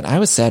sad, and I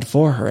was sad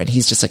for her. And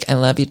he's just like, I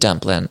love you,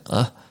 Dumpling.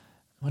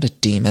 What a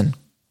demon.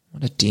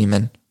 What a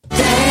demon.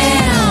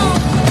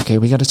 Damn. Okay,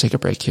 we got to take a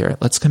break here.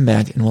 Let's come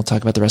back, and we'll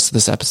talk about the rest of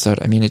this episode.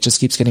 I mean, it just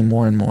keeps getting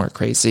more and more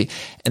crazy.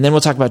 And then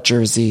we'll talk about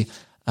Jersey.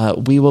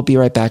 We will be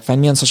right back.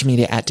 Find me on social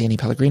media at Danny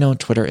Pellegrino,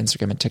 Twitter,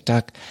 Instagram, and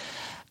TikTok.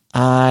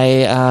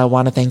 I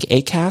want to thank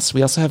Acast.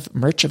 We also have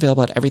merch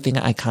available at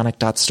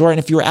everythingiconic.store. And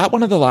if you were at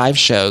one of the live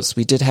shows,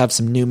 we did have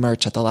some new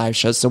merch at the live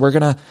shows. So we're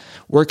going to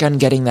work on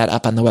getting that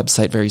up on the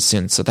website very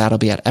soon. So that'll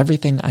be at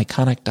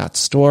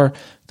everythingiconic.store.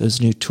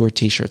 Those new tour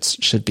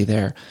t-shirts should be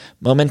there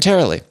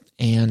momentarily.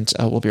 And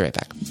we'll be right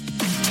back.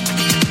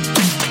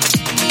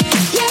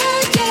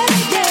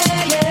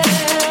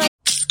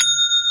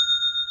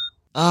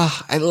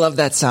 I love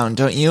that sound,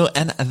 don't you?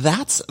 And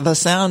that's the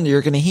sound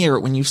you're going to hear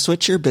when you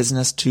switch your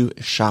business to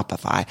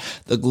Shopify,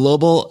 the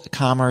global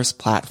commerce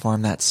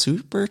platform that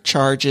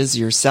supercharges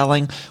your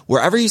selling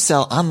wherever you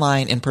sell,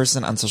 online, in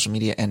person, on social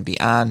media, and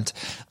beyond.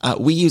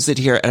 We use it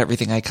here at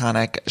Everything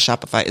Iconic.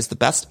 Shopify is the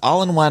best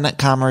all-in-one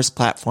commerce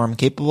platform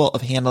capable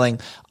of handling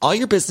all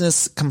your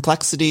business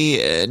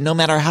complexity, no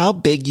matter how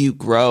big you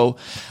grow.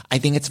 I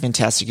think it's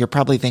fantastic. You're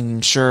probably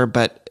thinking, sure,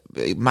 but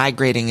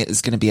migrating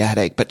is going to be a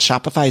headache, but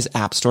Shopify's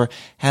App Store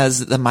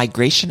has the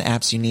migration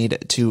apps you need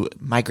to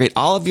migrate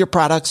all of your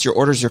products, your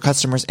orders, your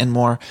customers, and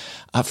more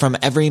from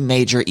every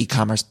major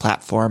e-commerce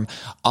platform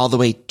all the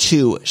way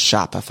to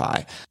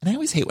Shopify. And I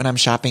always hate when I'm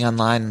shopping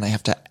online and I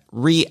have to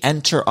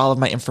re-enter all of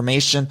my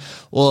information.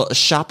 Well,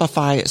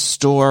 Shopify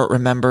store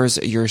remembers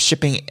your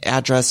shipping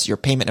address, your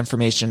payment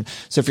information.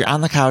 So if you're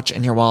on the couch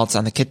and your wallet's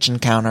on the kitchen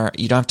counter,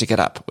 you don't have to get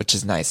up, which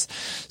is nice.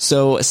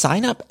 So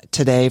sign up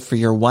today for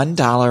your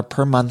 $1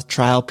 per month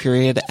trial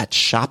period at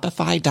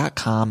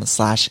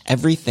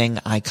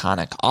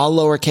shopify.com/everythingiconic, all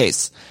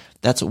lowercase.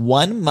 That's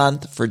 1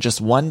 month for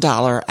just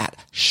 $1 at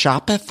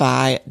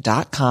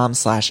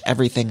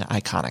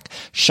shopify.com/everythingiconic.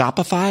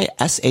 Shopify,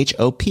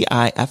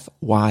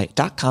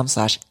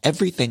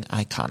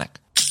 SHOPIFY.com/everythingiconic.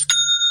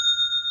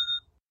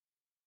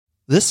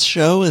 This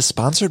show is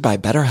sponsored by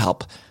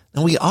BetterHelp.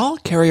 And we all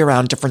carry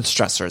around different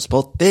stressors,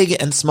 both big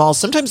and small.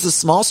 Sometimes the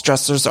small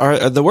stressors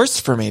are the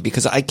worst for me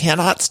because I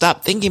cannot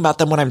stop thinking about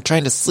them when I'm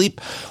trying to sleep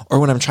or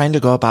when I'm trying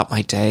to go about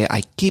my day.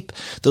 I keep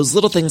those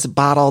little things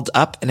bottled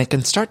up and it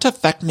can start to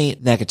affect me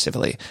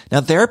negatively.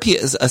 Now, therapy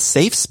is a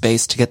safe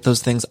space to get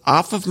those things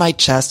off of my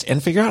chest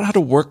and figure out how to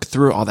work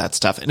through all that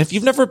stuff. And if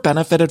you've never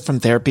benefited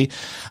from therapy,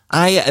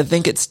 I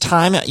think it's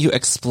time you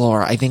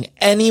explore. I think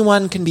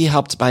anyone can be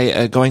helped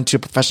by going to a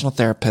professional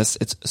therapist.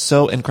 It's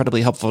so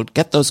incredibly helpful to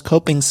get those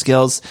coping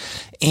skills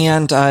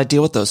and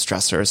deal with those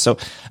stressors. So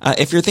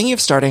if you're thinking of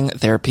starting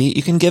therapy,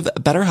 you can give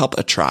BetterHelp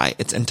a try.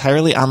 It's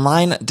entirely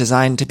online,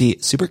 designed to be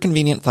super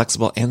convenient,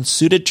 flexible, and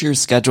suited to your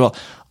schedule.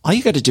 All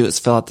you got to do is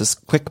fill out this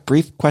quick,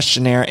 brief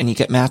questionnaire and you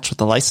get matched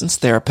with a licensed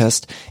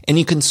therapist, and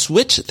you can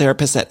switch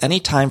therapists at any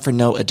time for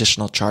no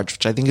additional charge,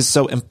 which I think is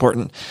so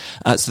important.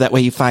 So that way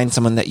you find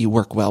someone that you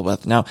work well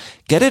with. Now,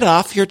 get it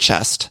off your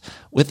chest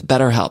with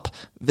BetterHelp.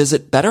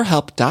 Visit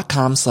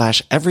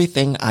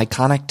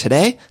BetterHelp.com/everythingiconic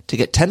today to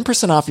get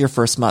 10% off your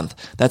first month.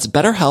 That's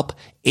BetterHelp,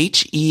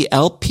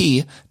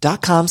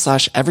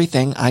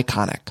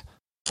 HELP.com/everythingiconic.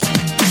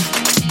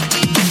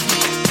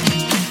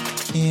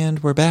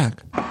 And we're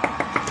back.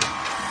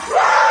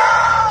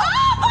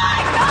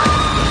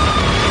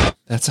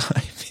 That's how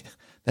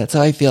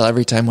I feel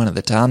every time one of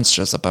the towns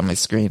shows up on my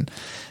screen.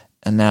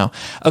 And now,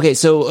 okay,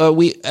 so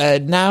we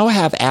now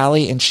have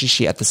Allie and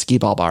Shishi at the skee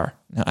ball bar.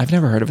 Now, I've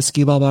never heard of a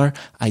skee ball bar.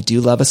 I do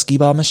love a skee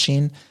ball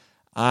machine.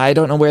 I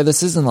don't know where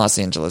this is in Los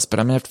Angeles, but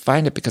I'm going to have to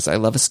find it because I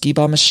love a skee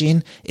ball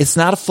machine. It's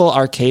not a full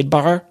arcade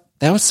bar.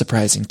 That was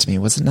surprising to me,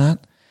 was it not?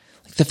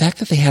 Like the fact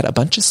that they had a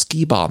bunch of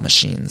skee ball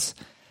machines.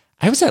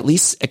 I was at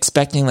least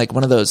expecting like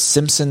one of those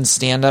Simpsons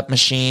stand-up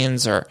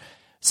machines or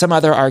some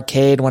other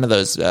arcade, one of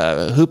those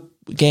hoop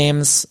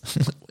games.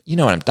 You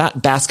know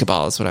what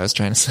basketball is what I was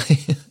trying to say.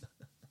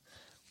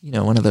 You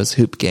know, one of those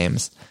hoop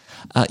games.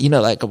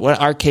 like what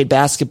arcade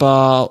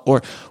basketball,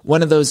 or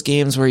one of those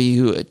games where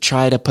you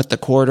try to put the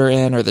quarter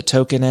in or the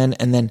token in,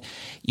 and then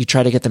you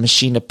try to get the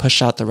machine to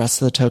push out the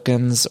rest of the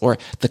tokens, or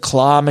the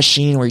claw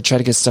machine where you try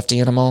to get a stuffed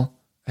animal.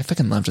 I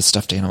fucking loved a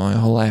stuffed animal my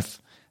whole life.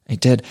 I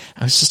did.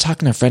 I was just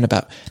talking to a friend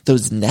about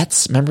those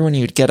nets. Remember when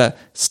you'd get a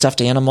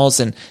stuffed animals,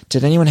 and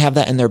did anyone have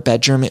that in their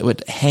bedroom? It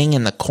would hang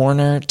in the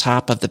corner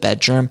top of the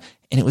bedroom,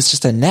 and it was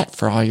just a net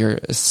for all your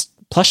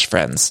plush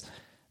friends.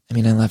 I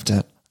mean, I loved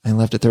it. I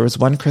loved it. There was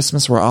one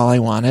Christmas where all I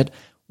wanted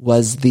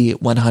was the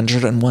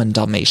 101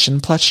 Dalmatian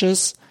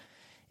plushes.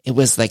 It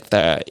was like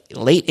the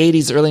late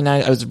 80s, early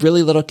 90s. I was a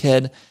really little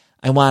kid.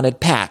 I wanted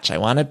Patch. I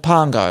wanted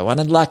Pongo. I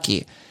wanted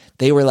Lucky.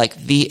 They were like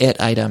the it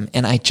item.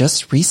 And I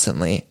just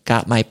recently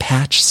got my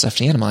Patch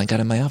stuffed animal. I got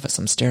it in my office.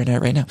 I'm staring at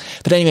it right now.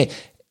 But anyway,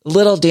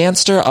 little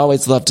Danster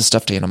always loved a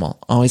stuffed animal.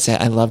 Always,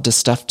 I loved a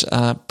stuffed,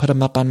 put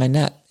them up on my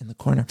net in the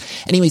corner.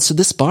 Anyway, so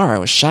this bar, I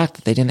was shocked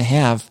that they didn't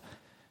have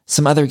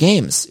some other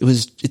games.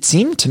 It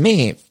seemed to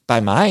me, by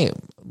my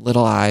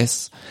little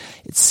eyes,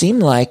 it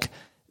seemed like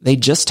they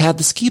just had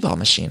the skee ball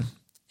machine.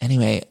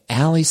 Anyway,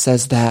 Allie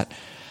says that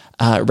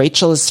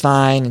Rachel is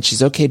fine and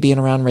she's okay being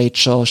around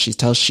Rachel. She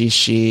tells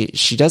Shishi.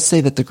 She does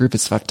say that the group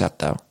is fucked up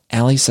though.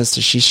 Allie says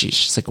to Shishi,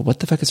 she's like, what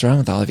the fuck is wrong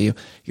with all of you?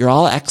 You're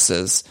all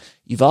exes.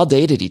 You've all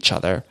dated each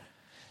other.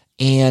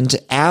 And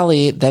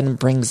Allie then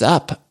brings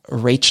up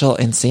Rachel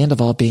and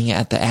Sandoval being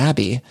at the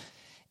Abbey.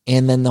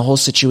 And then the whole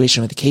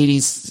situation with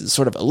Katie's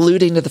sort of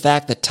alluding to the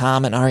fact that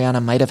Tom and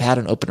Ariana might have had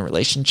an open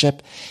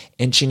relationship.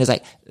 And Sheena's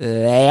like,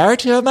 they are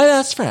two of my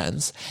best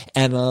friends.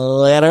 And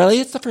literally,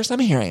 it's the first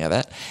time I'm hearing of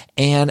it.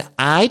 And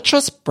I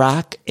trust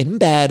Brock in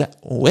bed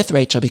with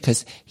Rachel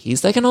because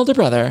he's like an older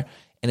brother.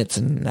 And it's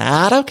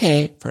not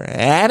okay for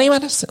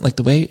anyone to say, like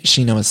the way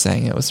Sheena was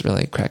saying it was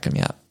really cracking me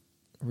up.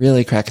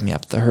 Really cracking me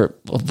up. Her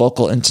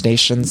vocal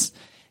intonations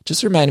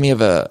just reminded me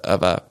of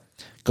a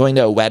going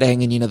to a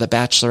wedding and, the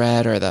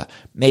bachelorette or the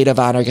maid of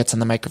honor gets on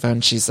the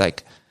microphone. She's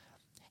like,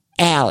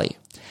 Allie,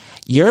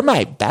 you're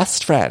my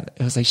best friend.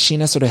 It was like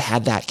Sheena sort of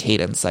had that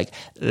cadence, like,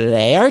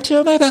 they are two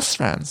of my best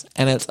friends.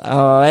 And it's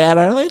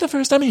literally the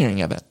first time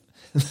hearing of it.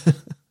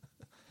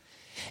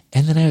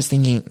 And then I was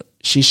thinking,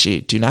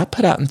 Shishi, do not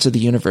put out into the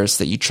universe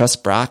that you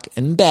trust Brock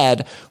in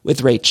bed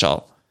with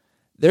Rachel.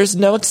 There's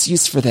no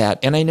excuse for that.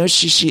 And I know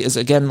Shishi is,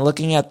 again,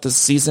 looking at the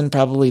season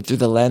probably through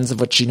the lens of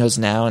what she knows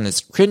now and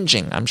is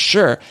cringing, I'm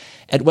sure,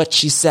 at what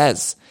she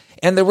says.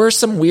 And there were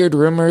some weird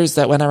rumors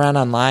that went around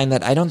online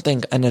that I don't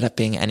think ended up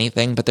being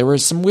anything, but there were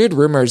some weird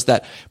rumors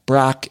that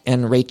Brock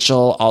and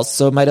Rachel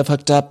also might have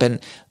hooked up, and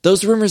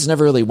those rumors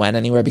never really went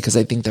anywhere because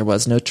I think there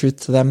was no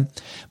truth to them.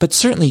 But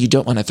certainly you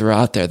don't want to throw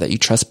out there that you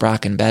trust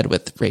Brock in bed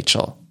with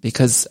Rachel,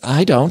 because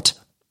I don't.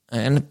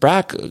 And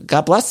Brock,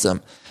 God bless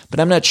him. But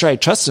I'm not sure I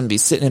trust him to be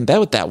sitting in bed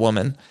with that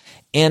woman.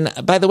 And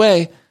by the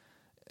way,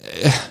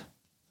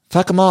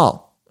 fuck them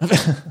all.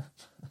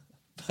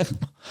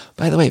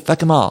 By the way, fuck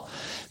them all.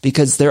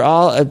 Because they're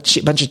all a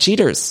bunch of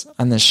cheaters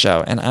on this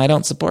show. And I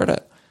don't support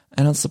it.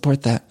 I don't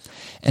support that.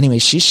 Anyway,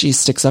 Shishi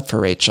sticks up for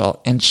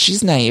Rachel. And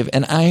she's naive.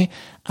 And I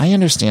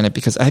understand it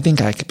because I think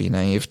I could be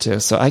naive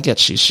too. So I get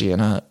Shishi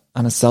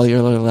on a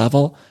cellular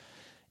level.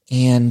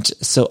 And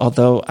so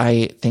although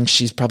I think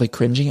she's probably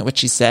cringing at what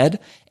she said,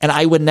 and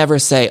I would never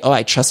say, oh,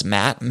 I trust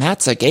Matt.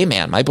 Matt's a gay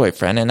man, my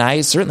boyfriend, and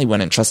I certainly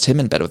wouldn't trust him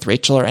in bed with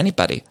Rachel or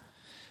anybody.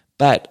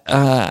 But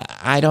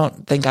I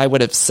don't think I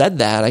would have said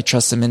that. I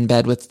trust him in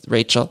bed with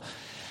Rachel.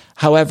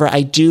 However,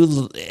 I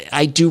do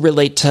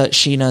relate to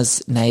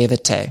Sheena's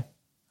naivete.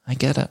 I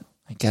get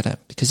it.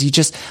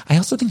 Because I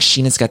also think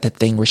Sheena's got that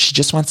thing where she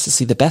just wants to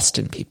see the best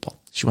in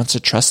people. She wants to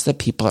trust that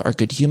people are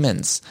good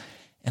humans.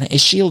 And is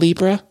she a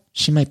Libra?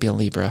 She might be a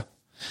Libra.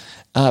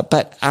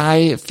 But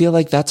I feel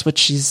like that's where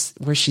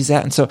she's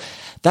at. And so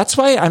that's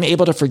why I'm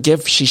able to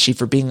forgive Shishi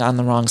for being on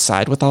the wrong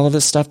side with all of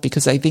this stuff,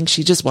 because I think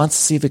she just wants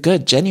to see the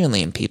good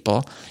genuinely in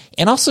people.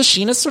 And also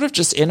Sheena's sort of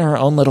just in her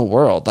own little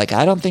world. Like,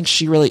 I don't think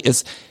she really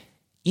is,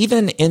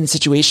 even in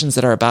situations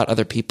that are about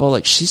other people,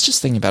 like she's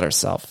just thinking about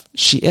herself.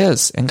 She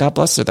is. And God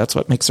bless her. That's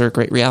what makes her a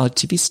great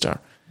reality TV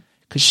star.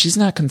 Because she's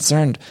not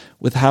concerned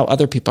with how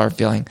other people are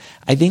feeling.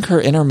 I think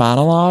her inner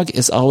monologue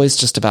is always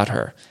just about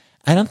her.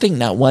 I don't think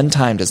not one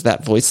time does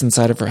that voice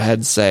inside of her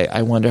head say,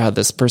 I wonder how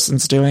this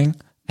person's doing.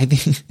 I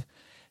think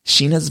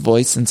Sheena's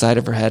voice inside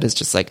of her head is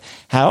just like,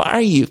 how are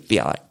you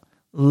feeling?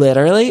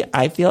 Literally,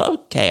 I feel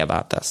okay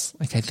about this.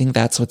 Like, I think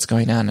that's what's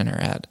going on in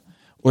her head.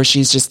 Or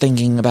she's just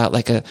thinking about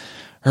like her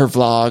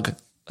vlog.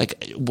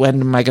 Like,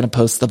 when am I going to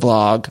post the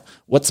vlog?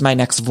 What's my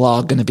next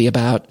vlog going to be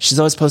about? She's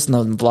always posting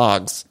those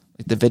vlogs,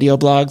 like the video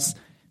blogs. I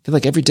feel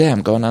like every day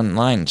I'm going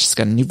online and she's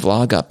got a new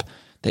vlog up.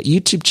 That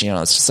YouTube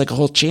channel, it's just like a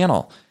whole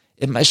channel.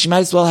 She might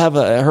as well have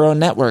her own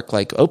network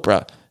like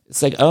Oprah.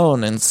 It's like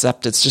OWN,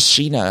 except it's just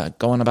Sheena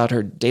going about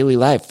her daily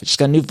life. She's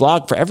got a new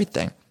vlog for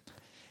everything.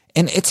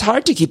 And it's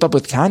hard to keep up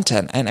with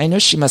content. And I know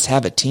she must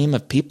have a team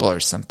of people or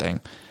something.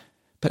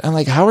 But I'm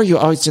like, how are you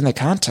always doing the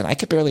content? I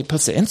could barely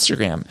post to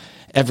Instagram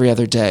every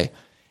other day.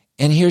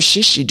 And here's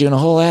Shishi doing a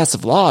whole ass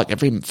vlog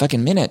every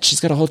fucking minute. She's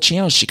got a whole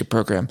channel she could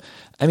program.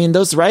 I mean,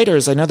 those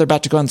writers, I know they're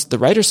about to go on, the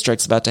writer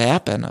strike's about to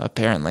happen,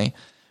 apparently.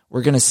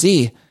 We're going to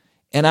see.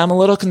 And I'm a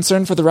little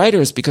concerned for the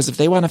writers because if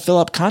they want to fill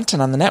up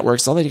content on the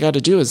networks, all they got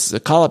to do is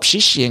call up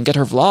Shishi and get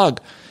her vlog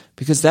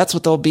because that's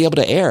what they'll be able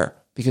to air.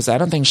 Because I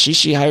don't think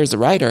Shishi hires a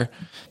writer.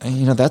 And,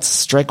 you know, that's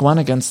strike one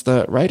against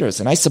the writers.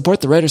 And I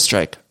support the writer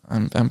strike.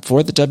 I'm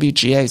for the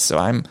WGA,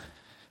 so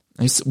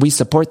we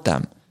support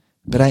them.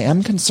 But I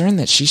am concerned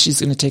that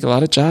Shishi's going to take a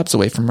lot of jobs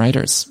away from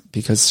writers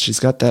because she's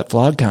got that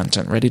vlog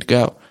content ready to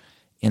go.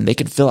 And they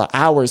could fill out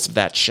hours of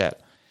that shit.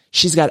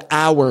 She's got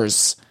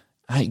hours.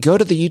 I go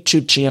to the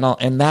YouTube channel,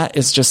 and that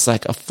is just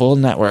like a full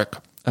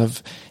network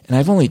of, and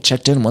I've only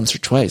checked in once or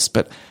twice,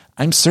 but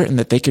I'm certain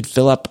that they could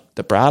fill up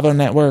the Bravo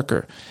network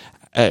or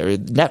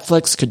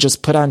Netflix could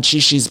just put on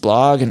Shishi's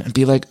blog and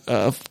be like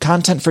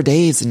content for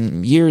days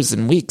and years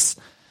and weeks.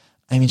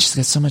 I mean, she's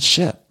got so much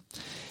shit.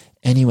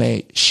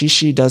 Anyway,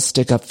 Shishi does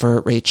stick up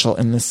for Rachel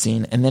in this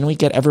scene, and then we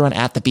get everyone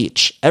at the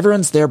beach.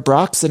 Everyone's there.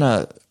 Brock's in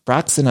a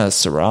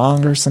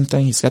sarong or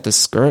something. He's got this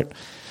skirt.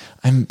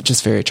 I'm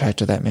just very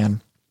attracted to that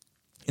man.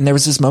 And there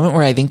was this moment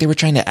where I think they were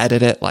trying to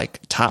edit it like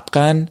Top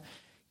Gun.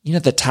 You know,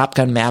 the Top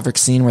Gun Maverick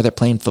scene where they're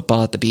playing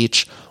football at the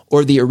beach,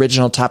 or the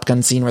original Top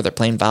Gun scene where they're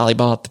playing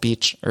volleyball at the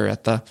beach or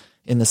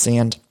in the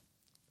sand.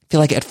 I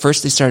feel like at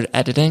first they started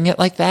editing it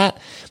like that,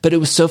 but it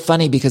was so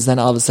funny because then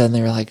all of a sudden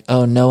they were like,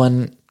 oh, no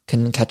one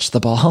can catch the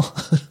ball.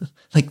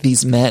 Like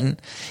these men.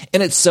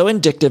 And it's so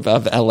indicative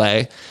of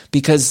LA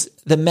because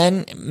the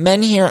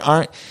men here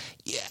aren't,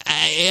 I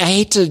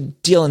hate to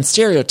deal in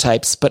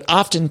stereotypes, but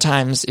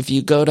oftentimes if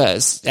you go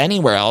to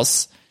anywhere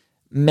else,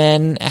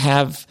 men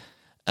have,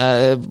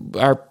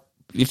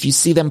 if you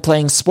see them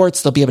playing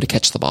sports, they'll be able to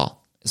catch the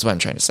ball, is what I'm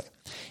trying to say.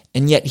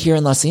 And yet here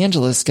in Los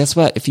Angeles, guess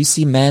what? If you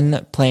see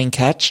men playing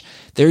catch,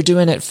 they're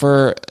doing it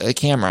for a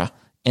camera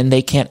and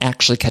they can't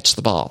actually catch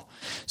the ball.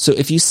 So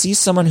if you see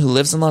someone who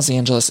lives in Los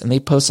Angeles and they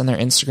post on their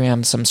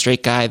Instagram, some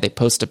straight guy, they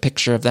post a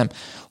picture of them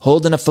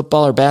holding a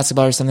football or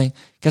basketball or something,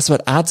 guess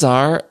what? Odds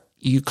are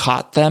you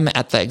caught them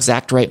at the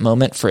exact right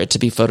moment for it to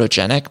be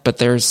photogenic, but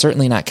they're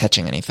certainly not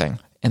catching anything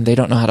and they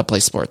don't know how to play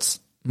sports.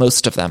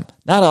 Most of them.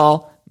 Not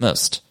all,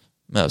 most.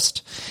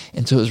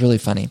 And so it was really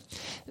funny.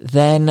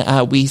 Then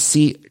we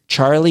see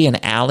Charlie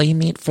and Allie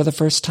meet for the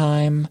first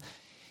time,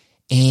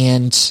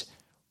 and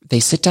they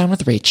sit down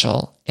with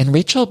Rachel, and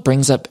Rachel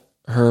brings up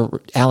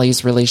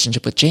Allie's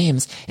relationship with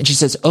James, and she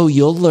says, oh,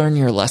 you'll learn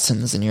your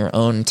lessons in your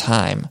own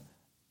time.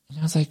 And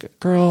I was like,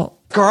 girl,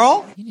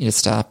 you need to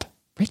stop.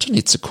 Rachel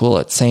needs to cool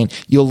it, saying,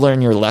 you'll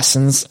learn your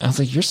lessons. I was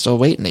like, you're still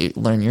waiting to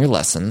learn your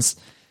lessons.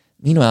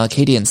 Meanwhile,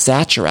 Katie and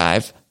Satch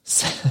arrive.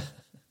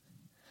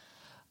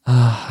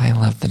 Oh, I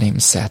love the name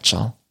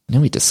Satchel. I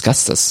know we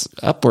discussed this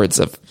upwards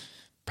of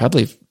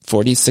probably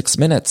 46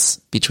 minutes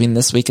between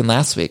this week and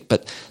last week,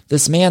 but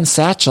this man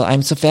Satchel,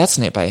 I'm so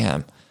fascinated by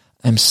him.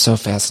 I'm so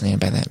fascinated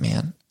by that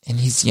man. And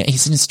he's in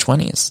his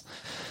 20s.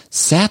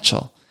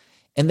 Satchel.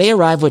 And they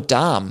arrive with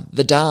Dom,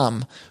 the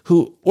Dom,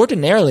 who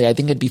ordinarily I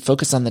think would be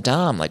focused on the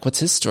Dom. Like, what's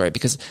his story?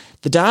 Because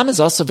the Dom is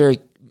also very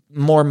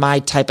more my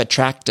type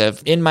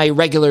attractive. In my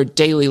regular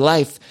daily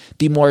life,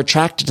 be more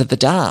attracted to the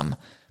Dom.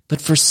 But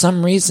for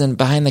some reason,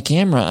 behind the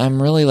camera,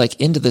 I'm really like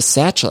into the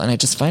Satchel, and I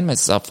just find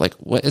myself like,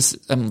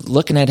 I'm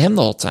looking at him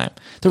the whole time.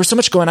 There was so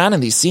much going on in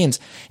these scenes,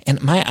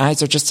 and my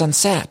eyes are just on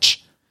Satch.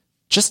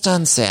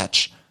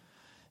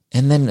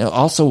 And then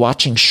also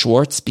watching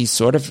Schwartz be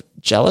sort of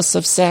jealous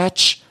of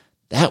Satch.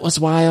 That was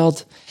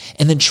wild.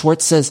 And then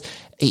Schwartz says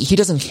he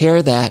doesn't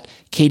care that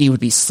Katie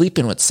would be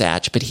sleeping with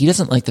Satch, but he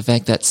doesn't like the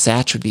fact that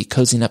Satch would be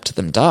cozying up to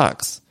them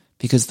dogs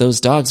because those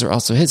dogs are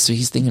also his. So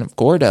he's thinking of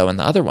Gordo and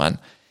the other one.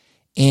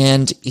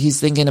 And he's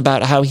thinking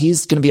about how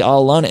he's going to be all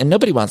alone, and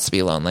nobody wants to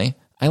be lonely.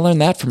 I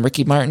learned that from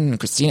Ricky Martin and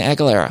Christina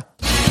Aguilera.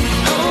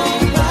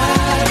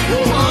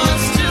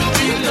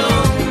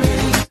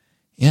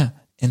 Yeah,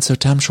 and so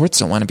Tom Schwartz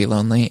don't want to be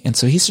lonely, and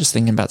so he's just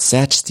thinking about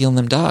Satch stealing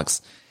them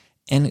dogs.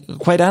 And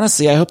quite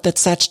honestly, I hope that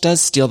Satch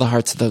does steal the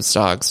hearts of those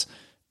dogs,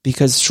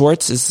 because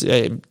Schwartz is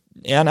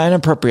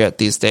inappropriate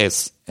these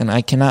days, and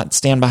I cannot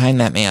stand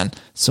behind that man.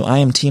 So I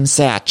am Team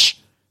Satch.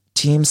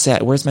 Team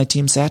Satch. Where's my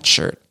Team Satch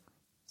shirt?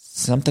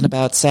 Something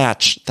about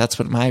Satch. That's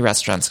what my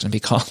restaurant's going to be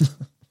called.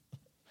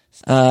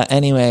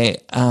 Anyway,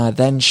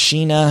 then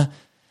Sheena,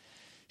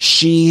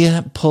 she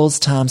pulls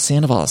Tom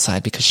Sandoval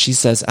aside because she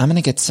says, I'm going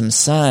to get some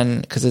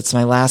sun because it's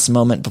my last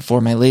moment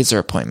before my laser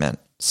appointment.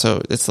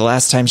 So it's the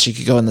last time she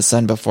could go in the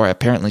sun before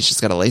apparently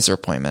she's got a laser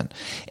appointment.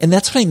 And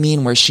that's what I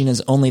mean where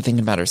Sheena's only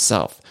thinking about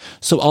herself.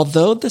 So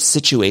although the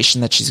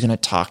situation that she's going to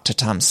talk to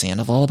Tom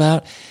Sandoval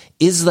about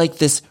is like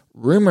this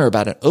rumor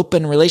about an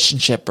open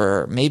relationship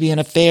or maybe an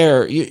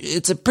affair,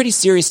 it's a pretty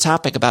serious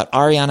topic about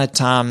Ariana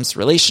Tom's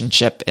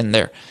relationship and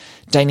their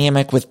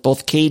dynamic with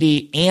both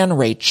Katie and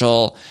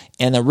Rachel,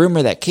 and the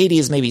rumor that Katie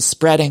is maybe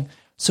spreading.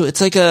 So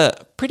it's like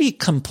a pretty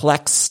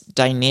complex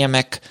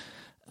dynamic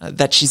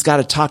that she's got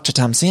to talk to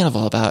Tom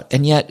Sandoval about.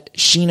 And yet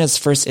Sheena's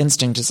first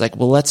instinct is like,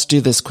 well, let's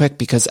do this quick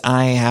because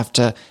I have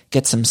to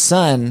get some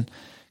sun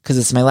because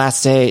it's my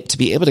last day to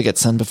be able to get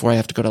sun before I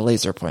have to go to a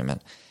laser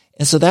appointment.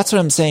 And so that's what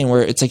I'm saying,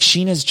 where it's like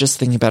Sheena's just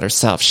thinking about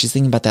herself. She's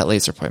thinking about that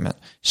laser appointment.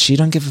 She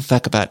don't give a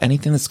fuck about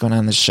anything that's going on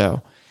in the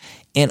show.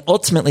 And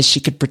ultimately, she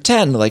could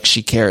pretend like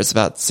she cares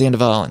about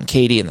Sandoval and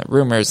Katie and the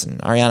rumors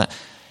and Ariana.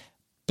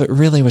 But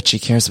really what she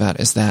cares about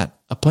is that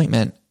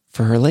appointment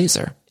for her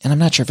laser. And I'm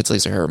not sure if it's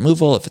laser hair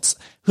removal, if it's,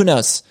 who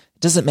knows?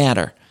 It doesn't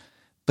matter.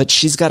 But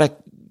she's got a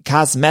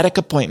cosmetic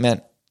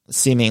appointment,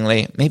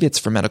 seemingly. Maybe it's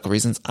for medical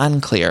reasons,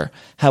 unclear.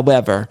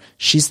 However,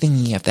 she's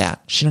thinking of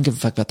that. She don't give a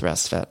fuck about the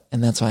rest of it.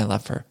 And that's why I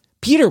love her.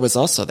 Peter was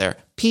also there.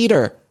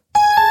 Peter.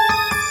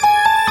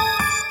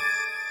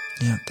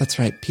 Yeah, that's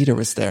right. Peter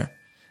was there.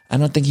 I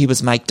don't think he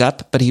was mic'd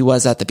up, but he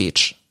was at the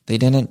beach. They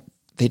didn't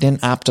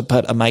opt to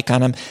put a mic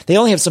on him. They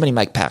only have so many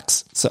mic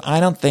packs. So I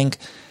don't think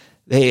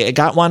they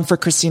got one for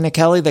Christina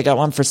Kelly. They got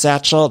one for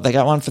Satchel. They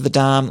got one for the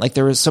Dom. Like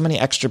there was so many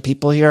extra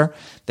people here.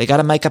 They got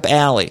to mic up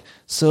Allie.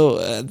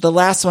 So the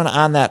last one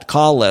on that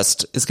call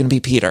list is going to be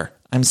Peter.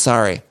 I'm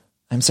sorry.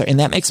 And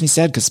that makes me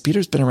sad because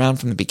Peter's been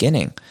around from the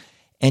beginning.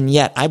 And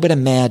yet I would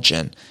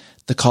imagine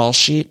the call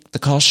sheet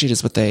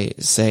is what they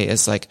say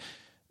is like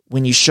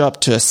when you show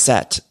up to a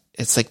set,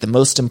 it's like the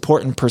most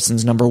important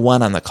person's number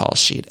one on the call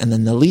sheet. And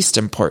then the least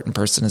important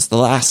person is the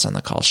last on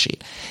the call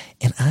sheet.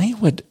 And I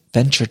would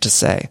venture to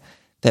say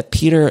that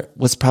Peter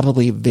was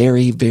probably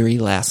very, very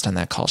last on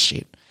that call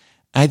sheet.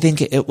 I think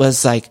it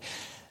was like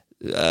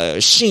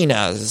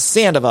Sheena,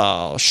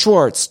 Sandoval,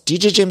 Schwartz,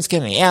 DJ James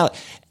Kennedy, Al.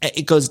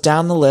 It goes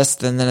down the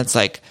list, and then it's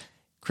like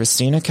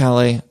Christina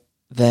Kelly,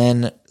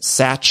 then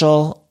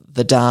Satchel,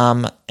 the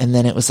Dom, and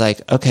then it was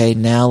like, okay,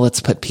 now let's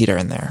put Peter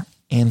in there.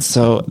 And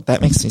so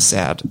that makes me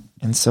sad.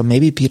 And so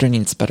maybe Peter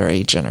needs a better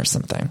agent or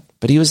something.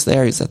 But he was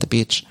there. He's at the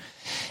beach.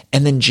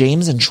 And then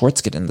James and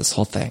Schwartz get in this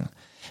whole thing.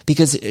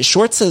 Because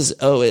Schwartz says,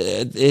 oh,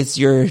 is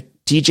your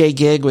DJ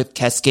gig with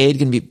Cascade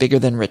going to be bigger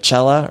than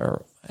Rachella?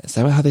 Or is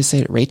that how they say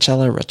it?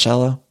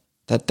 Rachella?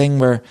 That thing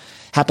where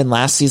happened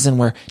last season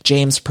where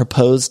James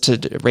proposed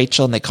to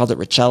Rachel and they called it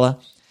Rachella.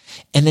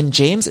 And then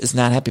James is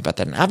not happy about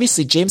that. And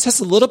obviously James has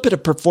a little bit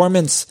of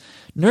performance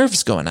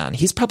nerves going on.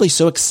 He's probably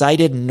so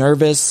excited and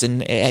nervous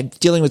and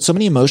dealing with so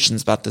many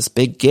emotions about this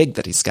big gig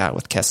that he's got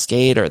with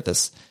Cascade or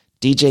this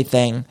DJ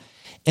thing.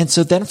 And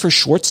so then for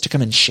Schwartz to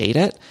come and shade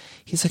it,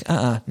 he's like,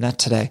 not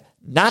today.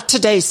 Not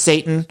today,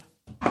 Satan.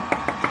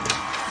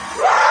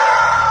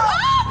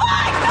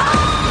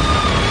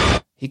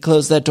 He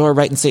closed that door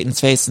right in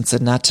Satan's face and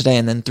said, not today,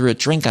 and then threw a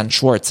drink on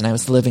Schwartz, and I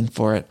was living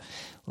for it.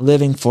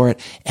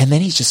 And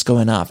then he's just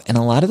going off. And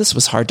a lot of this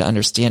was hard to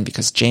understand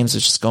because James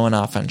was just going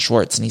off on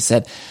Schwartz. And he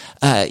said,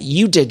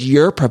 you did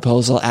your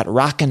proposal at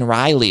Rockin'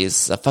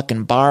 Riley's, a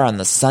fucking bar on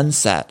the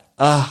Sunset.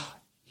 You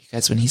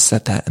guys, when he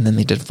said that, and then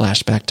they did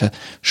flashback to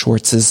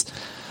Schwartz's.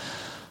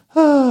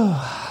 No,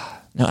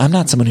 I'm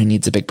not someone who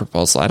needs a big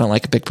proposal. I don't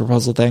like a big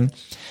proposal thing.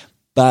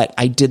 But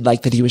I did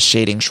like that he was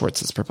shading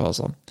Schwartz's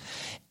proposal.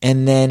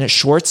 And then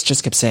Schwartz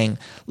just kept saying,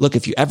 look,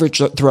 if you ever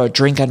throw a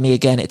drink on me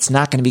again, it's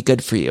not going to be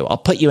good for you. I'll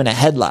put you in a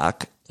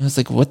headlock. I was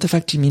like, what the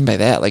fuck do you mean by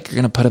that? Like, you're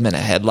going to put him in a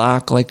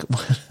headlock? Like,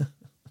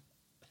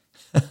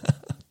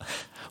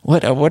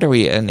 what are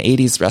we, an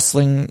 80s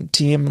wrestling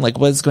team? Like,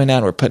 what is going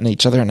on? We're putting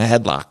each other in a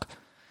headlock.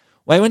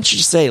 Why wouldn't you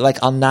just say,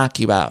 like, I'll knock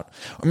you out?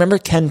 Remember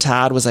Ken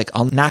Todd was like,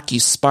 I'll knock you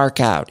spark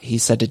out, he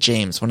said to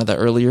James, one of the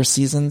earlier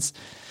seasons.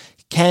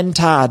 Ken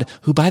Todd,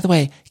 who, by the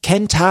way,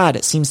 Ken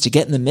Todd seems to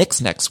get in the mix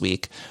next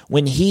week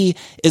when he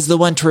is the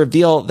one to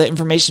reveal the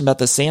information about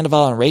the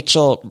Sandoval and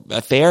Rachel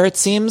affair, it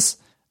seems.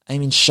 I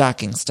mean,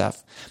 shocking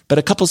stuff. But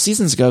a couple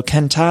seasons ago,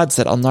 Ken Todd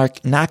said, I'll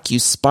knock you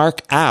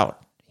spark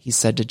out, he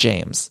said to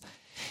James.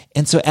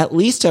 And so at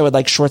least I would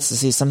like Schwartz to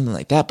say something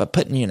like that, but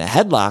putting you in a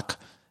headlock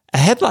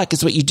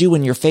is what you do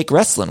when you're fake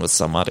wrestling with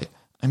somebody.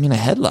 I mean, a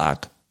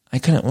headlock.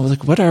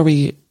 Like, what are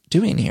we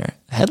doing here?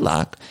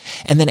 Headlock.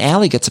 And then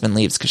Allie gets up and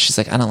leaves because she's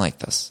like, I don't like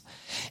this.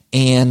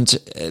 And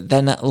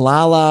then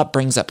Lala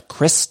brings up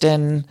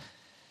Kristen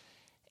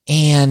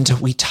and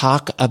we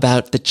talk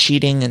about the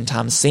cheating and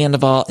Tom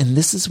Sandoval. And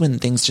this is when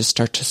things just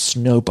start to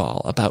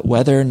snowball about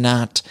whether or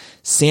not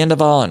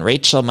Sandoval and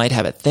Rachel might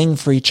have a thing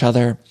for each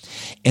other.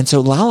 And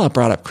so Lala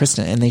brought up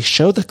Kristen and they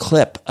show the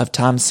clip of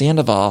Tom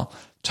Sandoval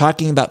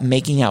talking about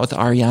making out with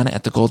Ariana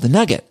at the Golden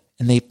Nugget.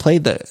 And they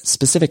played the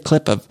specific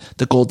clip of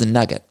the Golden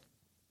Nugget.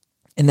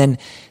 And then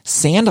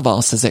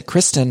Sandoval says that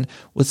Kristen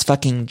was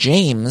fucking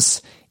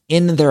James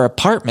in their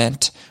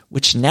apartment,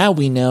 which now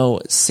we know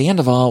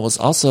Sandoval was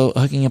also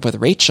hooking up with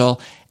Rachel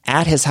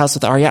at his house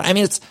with Ariana. I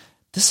mean,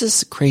 this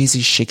is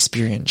crazy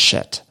Shakespearean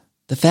shit.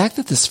 The fact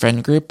that this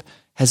friend group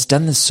has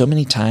done this so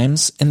many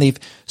times and they've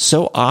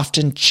so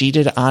often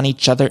cheated on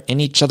each other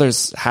in each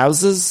other's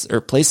houses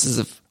or places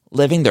of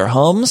living, their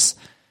homes,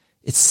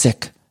 it's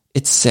sick.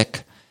 It's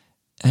sick.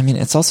 I mean,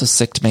 it's also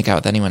sick to make out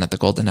with anyone at the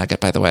Golden Nugget,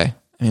 by the way.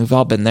 I mean, we've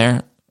all been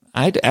there.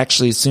 I'd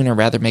actually sooner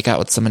rather make out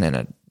with someone in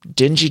a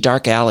dingy,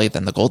 dark alley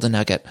than the Golden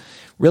Nugget.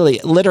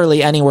 Really,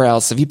 literally anywhere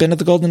else. Have you been to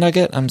the Golden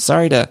Nugget? I'm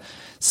sorry to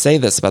say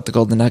this about the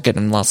Golden Nugget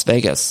in Las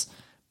Vegas,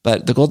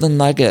 but the Golden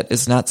Nugget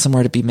is not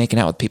somewhere to be making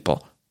out with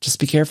people. Just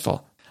be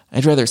careful.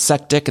 I'd rather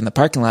suck dick in the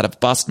parking lot of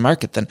Boston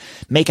Market than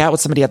make out with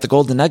somebody at the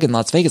Golden Nugget in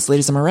Las Vegas.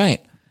 Ladies, am I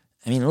right?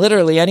 I mean,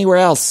 literally anywhere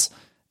else.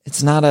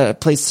 It's not a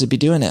place to be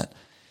doing it.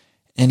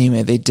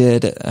 Anyway, they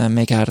did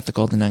make out at the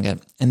Golden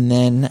Nugget. And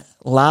then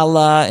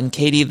Lala and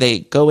Katie, they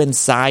go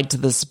inside to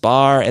this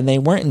bar, and they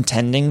weren't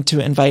intending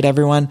to invite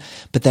everyone,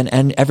 but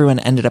then everyone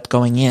ended up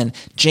going in.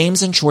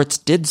 James and Schwartz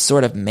did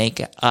sort of make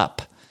it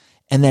up.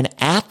 And then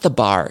at the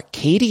bar,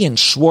 Katie and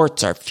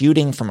Schwartz are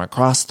feuding from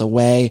across the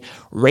way.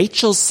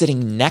 Rachel's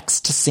sitting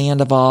next to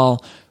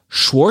Sandoval.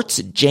 Schwartz,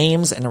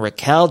 James, and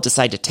Raquel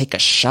decide to take a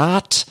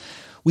shot.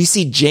 We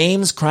see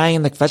James crying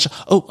in the confessional.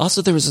 Oh,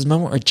 also there was this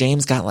moment where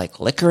James got like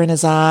liquor in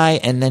his eye,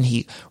 and then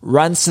he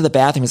runs to the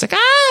bathroom. He's like,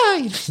 ah,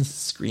 he's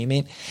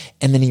screaming.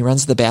 And then he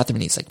runs to the bathroom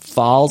and he's like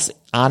falls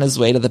on his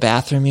way to the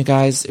bathroom, you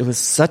guys. It was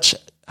such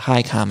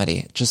high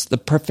comedy, just the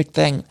perfect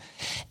thing.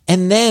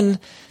 And then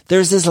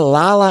there's this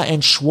Lala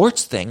and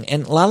Schwartz thing.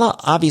 And Lala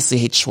obviously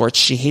hates Schwartz.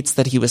 She hates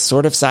that he was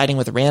sort of siding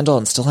with Randall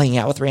and still hanging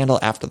out with Randall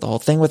after the whole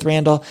thing with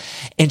Randall.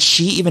 And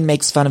she even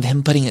makes fun of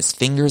him putting his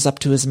fingers up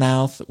to his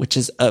mouth, which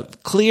is a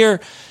clear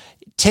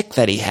tick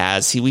that he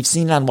has. We've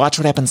seen it on Watch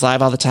What Happens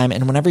Live all the time.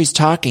 And whenever he's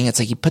talking, it's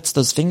like he puts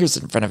those fingers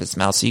in front of his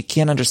mouth so you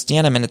can't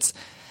understand him. And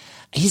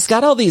he's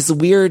got all these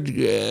weird,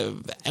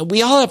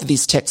 we all have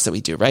these tics that we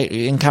do, right?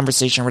 In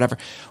conversation or whatever,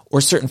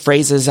 or certain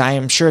phrases. I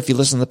am sure if you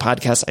listen to the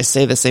podcast, I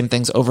say the same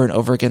things over and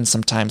over again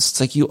sometimes.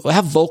 It's like you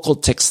have vocal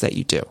tics that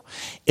you do.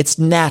 It's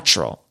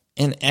natural.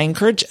 And I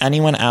encourage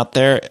anyone out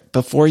there,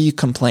 before you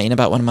complain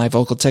about one of my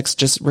vocal tics,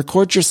 just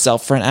record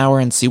yourself for an hour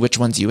and see which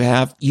ones you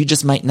have. You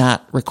just might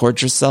not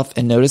record yourself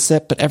and notice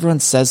it, but everyone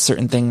says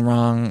certain thing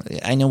wrong.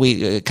 I know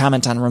we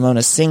comment on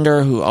Ramona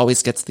Singer, who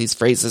always gets these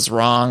phrases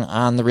wrong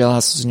on The Real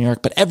Housewives of New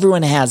York, but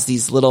everyone has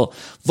these little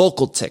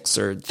vocal tics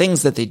or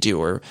things that they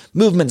do or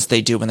movements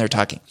they do when they're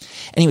talking.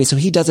 Anyway, so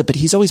he does it, but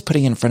he's always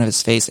putting it in front of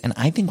his face. And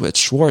I think with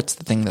Schwartz,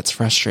 the thing that's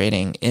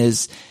frustrating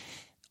is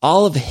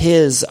all of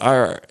his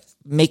are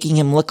making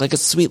him look like a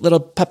sweet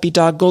little puppy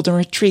dog golden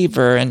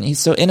retriever, and he's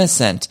so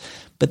innocent.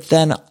 But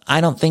then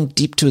I don't think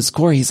deep to his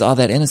core he's all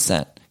that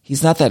innocent.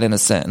 He's not that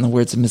innocent, in the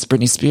words of Miss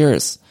Britney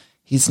Spears.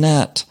 He's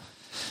not.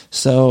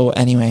 So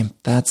anyway,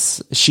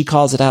 she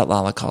calls it out.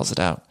 Lala calls it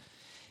out.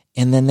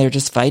 And then they're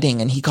just fighting,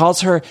 and he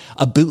calls her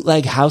a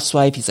bootleg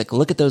housewife. He's like,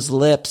 look at those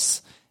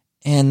lips.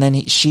 And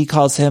then she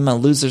calls him a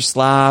loser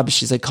slob.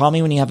 She's like, call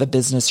me when you have a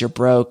business, you're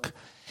broke.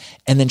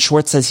 And then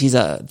Schwartz says he's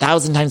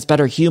 1,000 times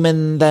better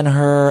human than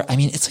her. I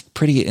mean, it's like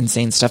pretty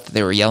insane stuff that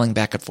they were yelling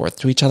back and forth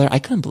to each other. I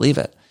couldn't believe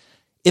it.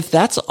 If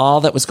that's all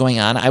that was going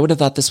on, I would have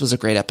thought this was a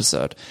great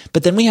episode.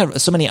 But then we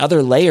had so many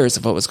other layers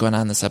of what was going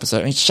on in this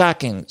episode. I mean,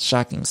 shocking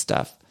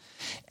stuff.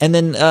 And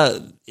then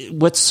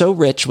what's so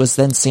rich was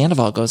then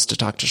Sandoval goes to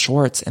talk to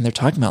Schwartz, and they're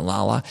talking about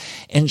Lala.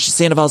 And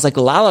Sandoval's like,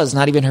 Lala is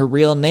not even her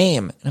real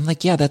name. And I'm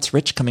like, yeah, that's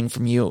rich coming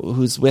from you,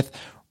 who's with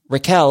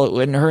Raquel,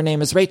 and her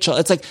name is Rachel.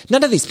 It's like,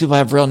 none of these people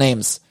have real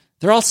names.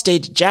 They're all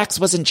staged. Jax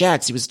wasn't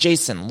Jax. He was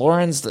Jason.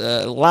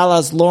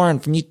 Lala's Lauren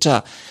from Utah.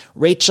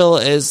 Rachel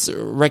is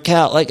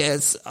Raquel. Like,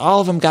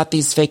 all of them got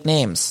these fake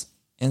names.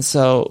 And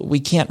so we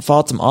can't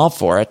fault them all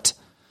for it.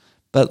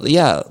 But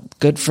yeah,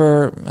 good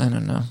for, I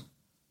don't know.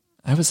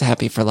 I was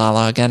happy for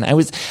Lala again.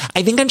 I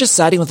think I'm just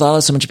siding with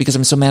Lala so much because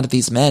I'm so mad at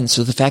these men.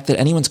 So the fact that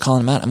anyone's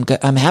calling them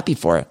out, I'm happy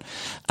for it.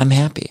 I'm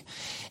happy.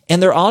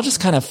 And they're all just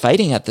kind of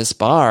fighting at this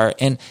bar.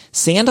 And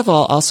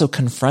Sandoval also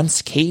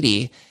confronts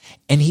Katie.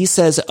 And he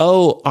says,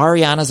 oh,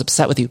 Ariana's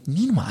upset with you.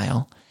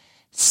 Meanwhile,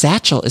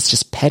 Satchel is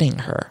just petting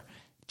her.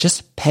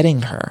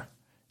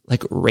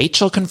 Like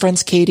Rachel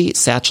confronts Katie,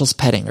 Satchel's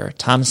petting her.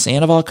 Tom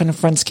Sandoval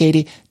confronts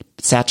Katie,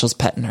 Satchel's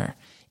petting her.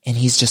 And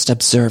he's just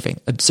observing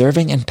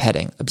and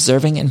petting.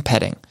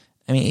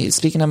 I mean,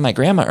 speaking of my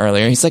grandma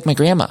earlier, he's like my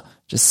grandma,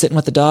 just sitting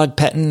with the dog,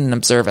 petting and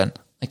observing.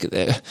 Like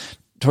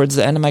towards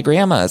the end of my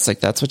grandma, it's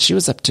like that's what she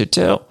was up to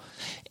too.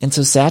 And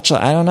so Satchel,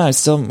 I don't know, I'm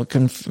still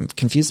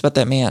confused about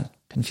that man.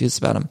 Confused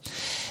about him.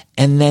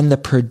 And then the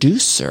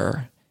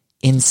producer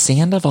in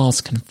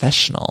Sandoval's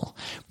confessional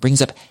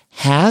brings up,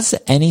 has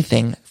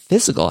anything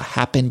physical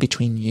happened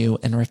between you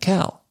and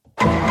Raquel?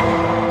 And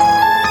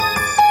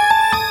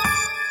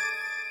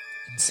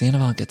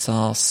Sandoval gets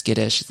all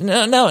skittish.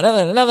 No,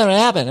 nothing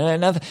happened.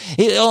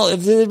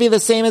 It'd be the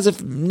same as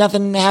if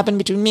nothing happened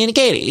between me and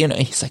Katie. You know,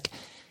 he's like,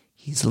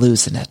 he's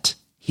losing it.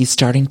 He's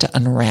starting to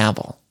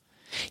unravel.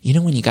 You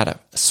know when you got a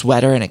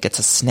sweater and it gets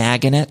a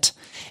snag in it?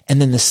 And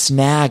then the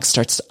snag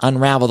starts to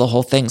unravel the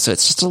whole thing. So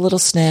it's just a little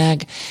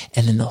snag,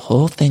 and then the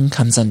whole thing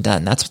comes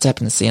undone. That's what's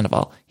happening to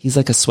Sandoval. He's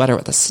like a sweater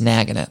with a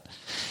snag in it.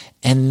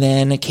 And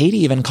then Katie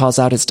even calls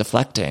out his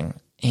deflecting.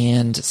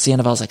 And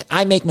Sandoval's like,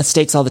 I make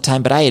mistakes all the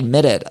time, but I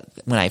admit it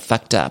when I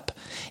fucked up.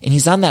 And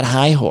he's on that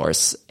high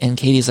horse. And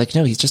Katie's like,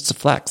 no, he's just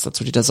deflects. That's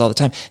what he does all the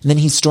time. And then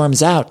he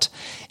storms out.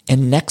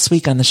 And next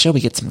week on the show, we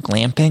get some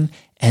glamping.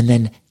 And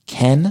then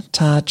Ken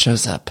Todd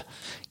shows up.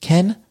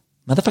 Ken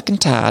motherfucking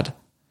Todd.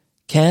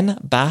 Ken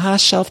Baja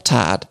Shelf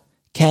Todd.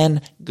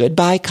 Ken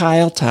Goodbye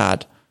Kyle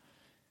Todd.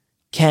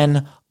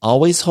 Ken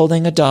Always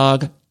Holding a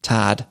Dog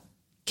Todd.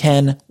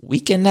 Ken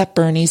Weekend at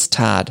Bernie's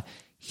Todd.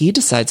 He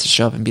decides to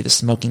show up and be the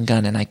smoking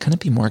gun, and I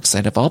couldn't be more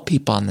excited of all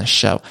people on this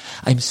show.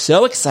 I'm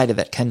so excited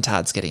that Ken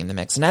Todd's getting in the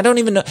mix, and I don't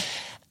even know.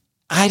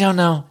 I don't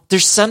know.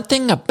 There's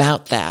something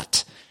about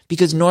that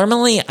because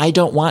normally I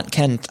don't want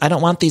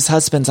these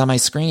husbands on my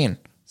screen.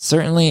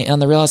 Certainly on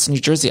the Real House of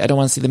New Jersey, I don't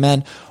want to see the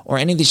men or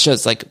any of these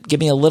shows. Like, give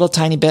me a little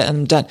tiny bit and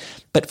I'm done.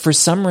 But for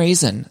some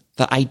reason,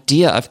 the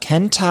idea of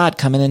Ken Todd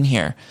coming in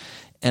here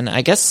and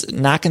I guess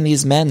knocking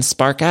these men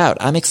spark out.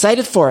 I'm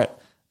excited for it.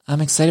 I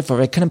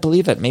couldn't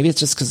believe it. Maybe it's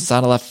just because it's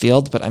out of left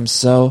field, but I'm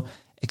so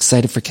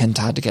excited for Ken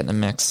Todd to get in the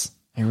mix.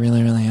 I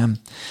really, really am.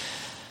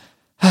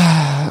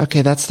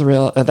 Okay, that's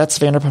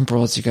Vanderpump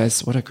Rules, you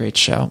guys. What a great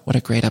show. What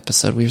a great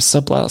episode. We were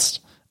so blessed.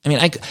 I mean,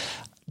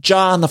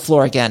 jaw on the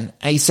floor again.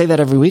 I say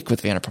that every week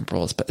with Vanderpump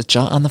Rules, but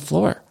jaw on the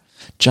floor.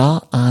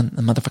 Jaw on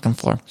the motherfucking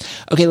floor.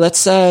 Okay,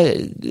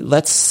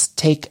 let's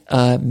take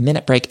a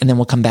minute break and then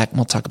we'll come back and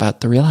we'll talk about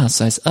the Real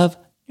Housewives of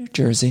New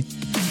Jersey.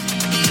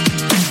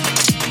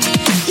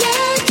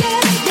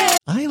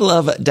 I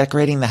love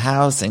decorating the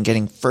house and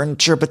getting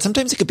furniture, but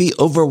sometimes it could be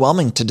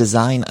overwhelming to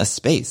design a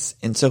space.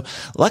 And so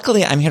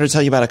luckily I'm here to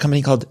tell you about a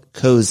company called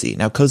Cozy.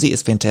 Now Cozy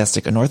is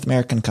fantastic, a North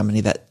American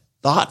company that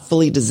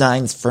thoughtfully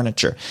designs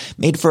furniture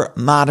made for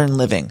modern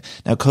living.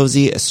 Now,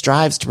 Cozy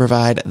strives to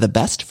provide the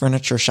best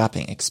furniture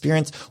shopping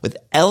experience with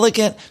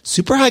elegant,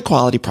 super high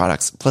quality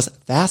products, plus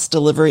fast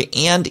delivery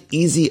and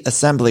easy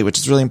assembly, which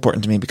is really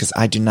important to me because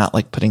I do not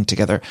like putting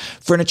together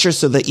furniture.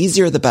 So the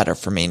easier, the better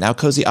for me. Now,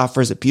 Cozy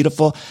offers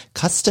beautiful,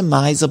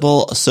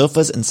 customizable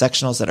sofas and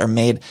sectionals that are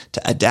made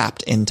to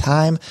adapt in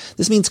time.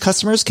 This means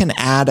customers can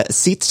add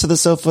seats to the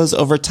sofas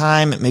over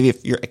time. Maybe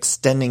if you're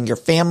extending your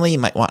family, you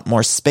might want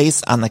more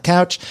space on the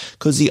couch.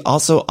 Cozy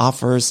also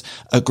offers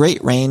a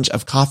great range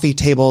of coffee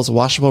tables,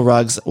 washable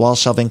rugs, wall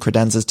shelving,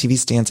 credenzas, TV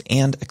stands,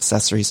 and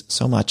accessories.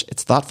 So much.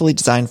 It's thoughtfully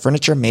designed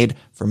furniture made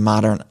for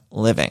modern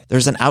living.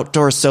 There's an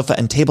outdoor sofa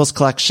and tables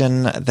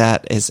collection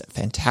that is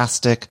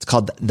fantastic. It's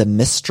called the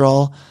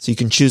Mistral. So you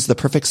can choose the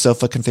perfect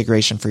sofa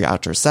configuration for your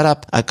outdoor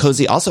setup.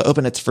 Cozy also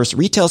opened its first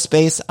retail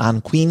space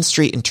on Queen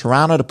Street in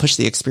Toronto to push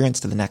the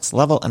experience to the next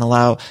level and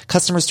allow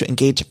customers to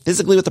engage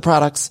physically with the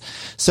products.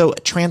 So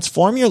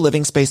transform your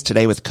living space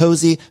today with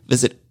Cozy.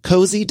 Visit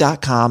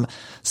cozy.com,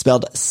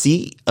 spelled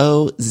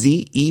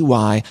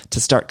COZEY, to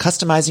start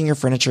customizing your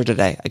furniture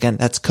today. Again,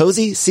 that's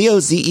Cozy,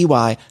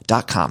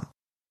 COZEY.com.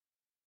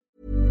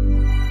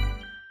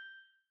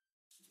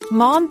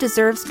 Mom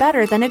deserves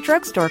better than a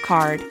drugstore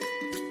card.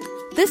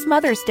 This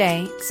Mother's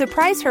Day,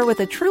 surprise her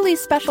with a truly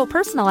special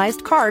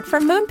personalized card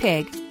from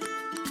Moonpig.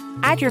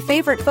 Add your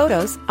favorite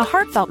photos, a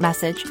heartfelt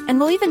message, and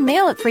we'll even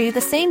mail it for you the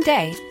same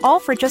day, all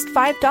for just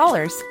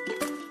 $5.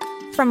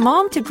 From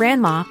mom to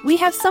grandma, we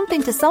have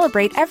something to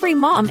celebrate every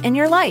mom in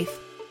your life.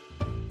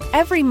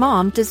 Every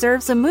mom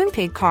deserves a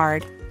Moonpig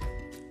card.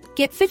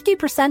 Get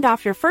 50%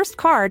 off your first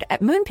card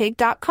at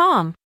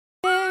Moonpig.com.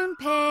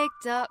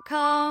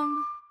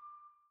 Moonpig.com.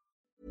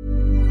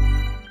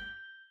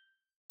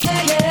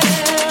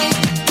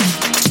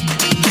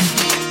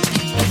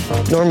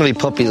 Normally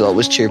puppies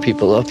always cheer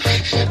people up.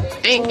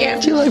 Thank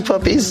you. Do you like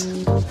puppies?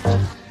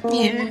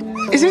 Yeah.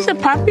 Is this a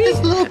puppy? It's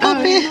a little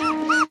puppy.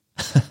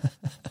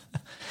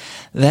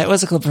 That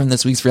was a clip from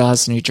this week's Real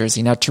House of New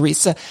Jersey. Now,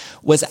 Teresa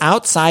was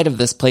outside of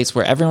this place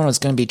where everyone was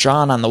going to be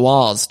drawn on the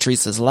walls,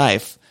 Teresa's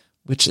life,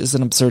 which is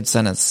an absurd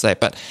sentence to say.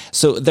 But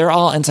so they're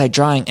all inside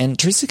drawing, and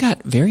Teresa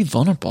got very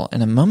vulnerable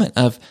in a moment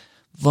of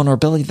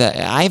vulnerability that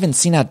I haven't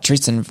seen out of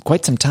Teresa in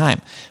quite some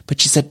time. But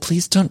she said,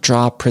 please don't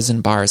draw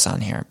prison bars on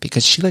here,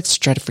 because she likes to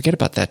try to forget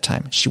about that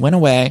time. She went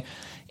away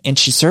and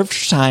she served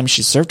her time.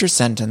 She served her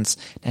sentence.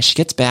 Now she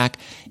gets back.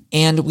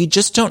 And we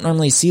just don't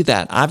normally see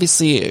that.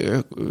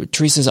 Obviously,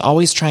 Teresa's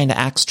always trying to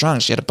act strong.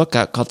 She had a book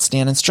out called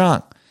Standing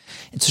Strong.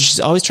 And so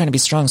she's always trying to be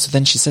strong. So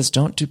then she says,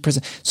 don't do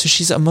prison. So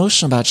she's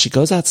emotional about it. She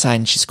goes outside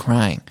and she's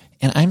crying.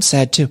 And I'm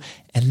sad too.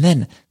 And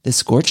then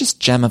this gorgeous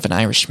gem of an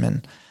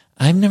Irishman.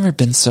 I've never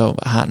been so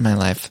hot in my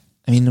life.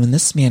 I mean, when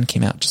this man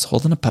came out just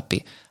holding a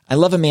puppy. I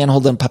love a man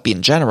holding a puppy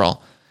in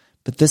general.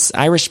 But this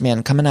Irish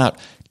man coming out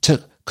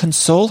to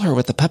console her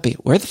with the puppy.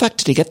 Where the fuck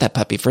did he get that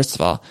puppy, first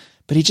of all?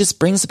 But he just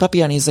brings the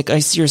puppy out and he's like, I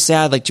see you're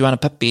sad. Like, do you want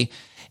a puppy?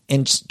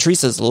 And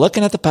Teresa's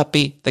looking at the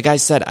puppy. The guy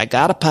said, I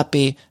got a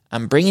puppy.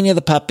 I'm bringing you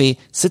the puppy.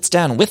 Sits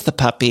down with the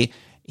puppy.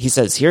 He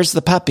says, here's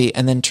the puppy.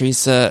 And then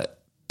Teresa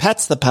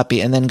pets the puppy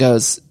and then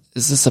goes,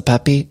 is this a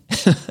puppy?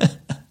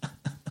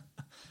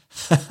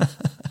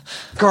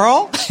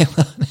 Girl?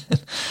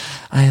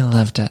 I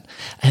loved it.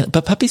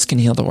 But puppies can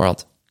heal the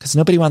world because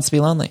nobody wants to be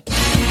lonely.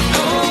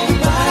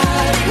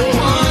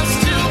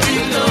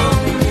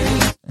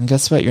 And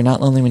guess what? You're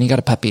not lonely when you got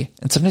a puppy.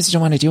 And sometimes you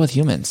don't want to deal with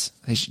humans.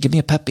 They should give me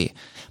a puppy.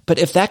 But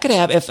if that could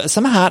happen, if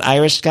some hot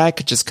Irish guy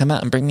could just come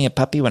out and bring me a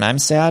puppy when I'm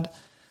sad,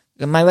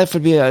 my life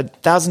would be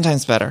 1,000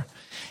 times better.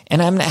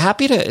 And I'm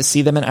happy to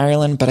see them in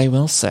Ireland, but I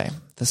will say,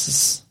 this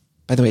is,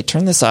 by the way,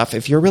 turn this off.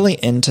 If you're really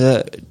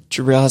into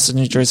Real House of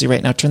New Jersey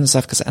right now, turn this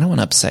off because I don't want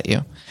to upset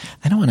you.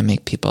 I don't want to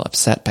make people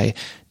upset by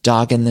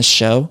dogging this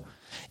show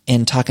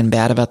and talking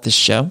bad about this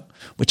show,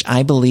 which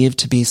I believe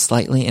to be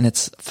slightly in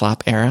its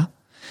flop era.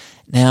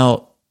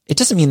 Now, it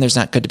doesn't mean there's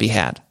not good to be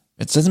had.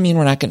 It doesn't mean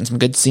we're not getting some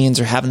good scenes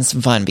or having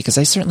some fun, because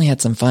I certainly had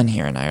some fun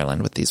here in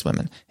Ireland with these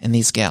women and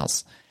these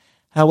gals.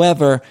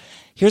 However,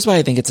 Here's why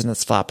I think it's in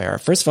this flop era.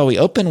 First of all, we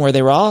open where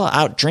they were all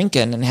out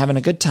drinking and having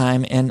a good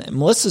time, and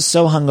Melissa's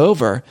so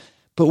hungover,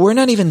 but we're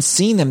not even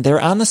seeing them. They're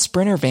on the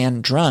Sprinter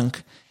van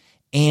drunk,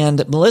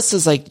 and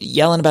Melissa's like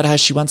yelling about how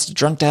she wants to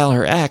drunk dial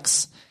her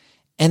ex,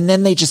 and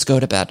then they just go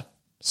to bed.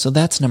 So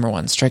that's number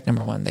one, strike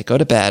number one. They go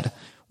to bed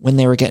when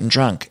they were getting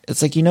drunk.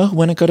 It's like, you know who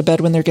wouldn't go to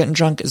bed when they're getting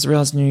drunk is Real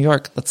Housewives of New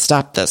York. Let's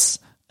stop this.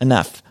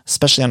 Enough,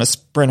 especially on a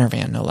Sprinter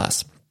van, no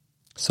less.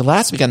 So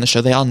last week on the show,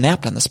 they all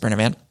napped on the Sprinter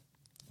van.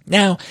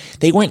 Now,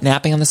 they weren't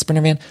napping on the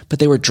Sprinter van, but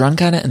they were drunk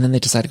on it, and then they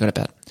decided to go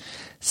to bed.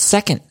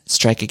 Second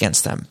strike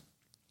against them.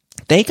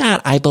 They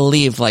got, I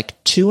believe,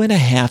 like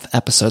 2.5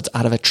 episodes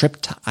out of a trip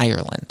to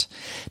Ireland.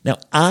 Now,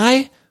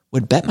 I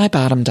would bet my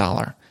bottom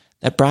dollar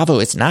that Bravo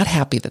is not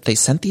happy that they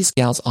sent these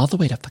gals all the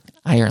way to fucking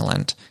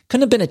Ireland.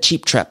 Couldn't have been a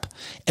cheap trip.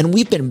 And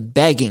we've been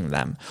begging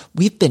them.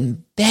 We've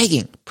been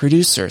begging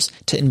producers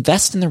to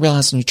invest in the Real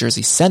House of New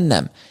Jersey, send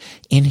them.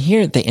 And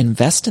here they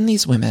invest in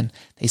these women.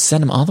 They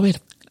send them all the way to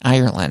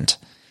Ireland.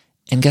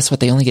 And guess what?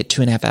 They only get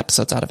 2.5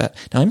 episodes out of it.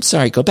 Now, I'm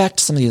sorry. Go back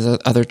to some of these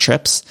other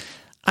trips.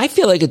 I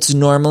feel like it's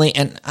normally,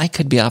 and I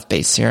could be off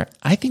base here,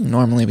 I think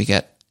normally we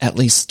get at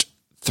least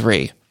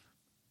 3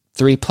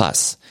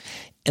 plus.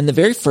 In the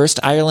very first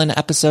Ireland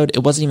episode,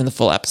 it wasn't even the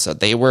full episode.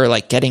 They were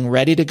like getting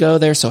ready to go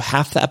there. So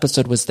half the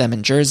episode was them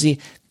in Jersey.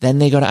 Then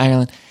they go to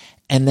Ireland.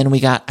 And then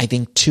we got, I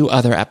think, 2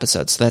 other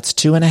episodes. So that's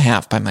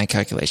 2.5 by my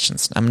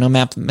calculations. I'm no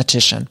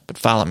mathematician, but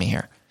follow me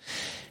here.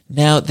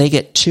 Now they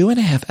get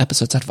 2.5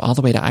 episodes out of all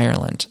the way to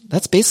Ireland.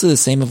 That's basically the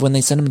same of when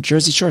they send them to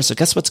Jersey Shore. So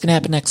guess what's going to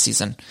happen next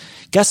season?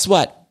 Guess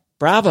what?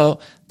 Bravo,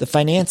 the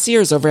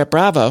financiers over at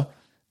Bravo,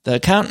 the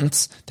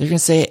accountants, they're going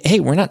to say, hey,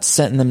 we're not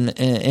sending them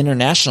an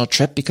international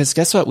trip because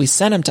guess what? We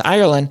sent them to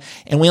Ireland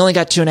and we only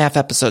got 2.5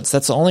 episodes.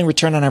 That's the only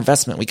return on our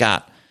investment we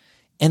got.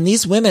 And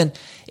these women,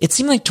 it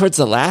seemed like towards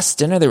the last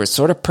dinner, they were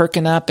sort of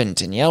perking up and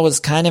Danielle was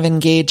kind of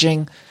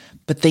engaging,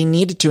 but they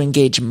needed to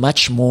engage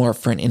much more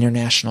for an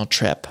international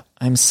trip.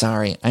 I'm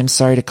sorry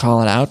to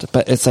call it out,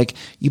 but it's like,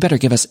 you better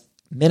give us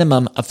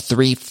minimum of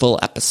 3 full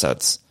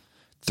episodes.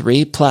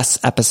 3+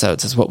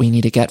 episodes is what we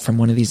need to get from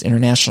one of these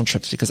international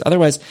trips because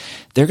otherwise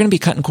they're going to be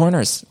cutting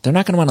corners. They're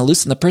not going to want to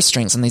loosen the purse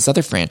strings on these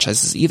other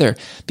franchises either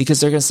because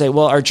they're going to say,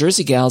 well, our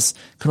Jersey gals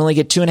can only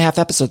get 2.5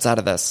 episodes out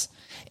of this.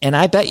 And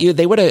I bet you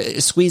they would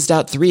have squeezed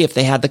out 3 if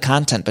they had the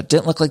content, but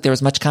didn't look like there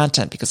was much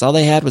content because all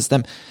they had was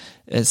them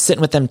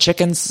sitting with them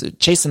chickens,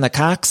 chasing the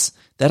cocks.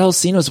 That whole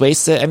scene was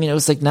wasted. I mean, it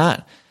was like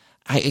not,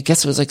 I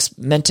guess it was like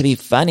meant to be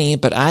funny,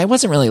 but I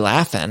wasn't really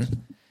laughing.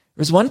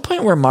 There was one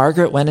point where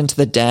Margaret went into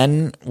the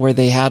den where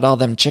they had all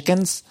them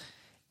chickens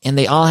and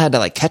they all had to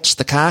like catch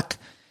the cock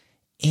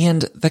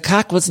and the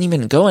cock wasn't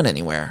even going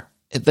anywhere.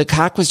 The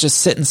cock was just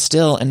sitting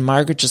still and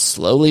Margaret just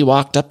slowly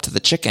walked up to the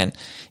chicken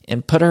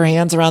and put her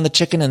hands around the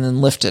chicken and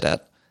then lifted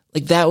it.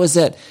 Like that was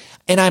it.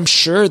 And I'm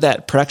sure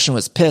that production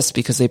was pissed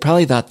because they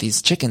probably thought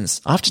these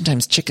chickens,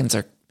 oftentimes chickens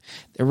they're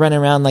running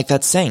around like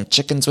that saying,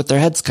 chickens with their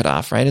heads cut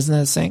off, right? Isn't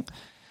that a saying?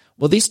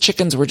 Well, these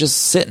chickens were just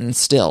sitting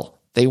still.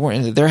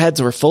 Their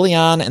heads were fully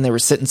on and they were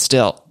sitting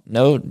still.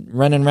 No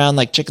running around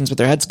like chickens with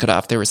their heads cut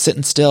off. They were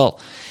sitting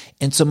still.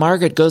 And so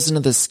Margaret goes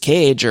into this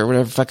cage or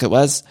whatever the fuck it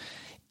was.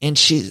 And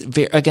she,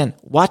 again,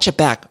 watch it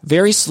back,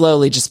 very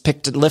slowly just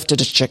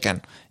lifted a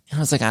chicken. And I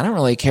was like, I don't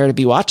really care to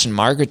be watching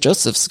Margaret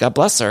Josephs, God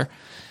bless her.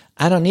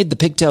 I don't need the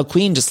pigtail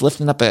queen just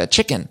lifting up a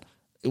chicken.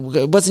 It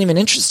wasn't even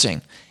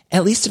interesting.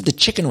 At least if the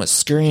chicken was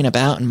scurrying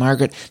about and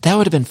Margaret, that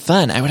would have been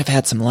fun. I would have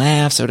had some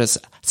laughs. I would have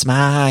some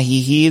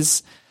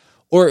ha-ha-hee-hees.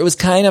 Or it was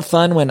kind of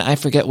fun when I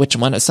forget which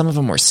one. Some of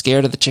them were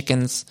scared of the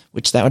chickens,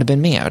 which that would have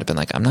been me. I would have been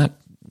like, I'm not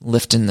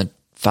lifting the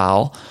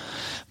fowl.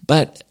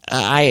 But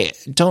I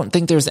don't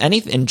think there's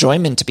any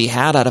enjoyment to be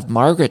had out of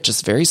Margaret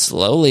just very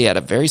slowly at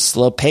a very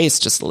slow pace,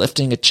 just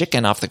lifting a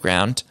chicken off the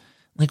ground.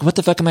 Like, what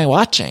the fuck am I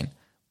watching?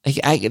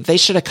 Like, they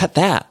should have cut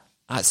that.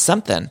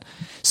 Something.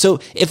 So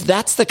if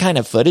that's the kind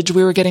of footage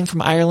we were getting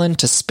from Ireland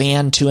to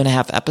span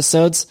 2.5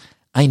 episodes,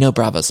 I know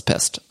Bravo's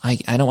pissed. I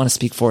don't want to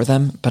speak for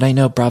them, but I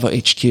know Bravo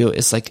HQ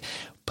is like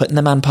putting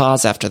them on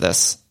pause after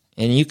this.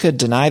 And you could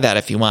deny that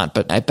if you want,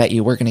 but I bet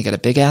you we're going to get a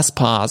big ass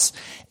pause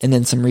and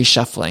then some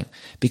reshuffling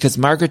because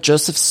Margaret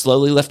Joseph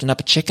slowly lifting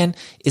up a chicken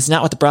is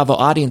not what the Bravo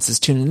audience is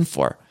tuning in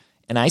for.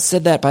 And I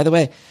said that, by the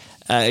way,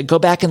 go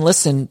back and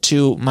listen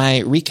to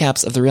my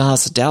recaps of the Real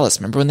House of Dallas.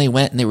 Remember when they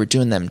went and they were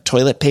doing them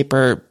toilet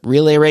paper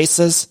relay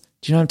races?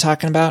 Do you know what I'm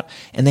talking about?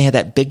 And they had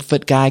that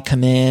Bigfoot guy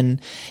come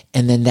in.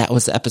 And then that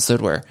was the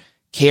episode where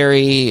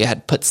Carrie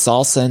had put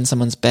salsa in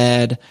someone's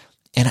bed.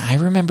 And I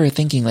remember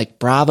thinking, like,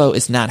 Bravo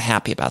is not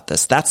happy about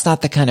this. That's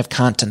not the kind of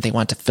content they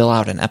want to fill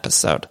out an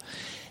episode.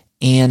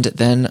 And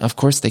then, of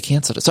course, they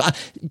canceled it. So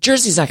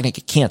Jersey's not going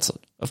to get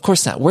canceled. Of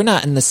course not. We're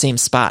not in the same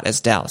spot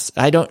as Dallas.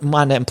 I don't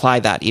want to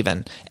imply that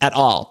even at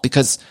all,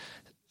 because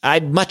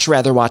I'd much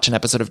rather watch an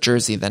episode of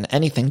Jersey than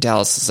anything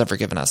Dallas has ever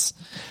given us.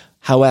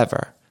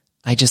 However,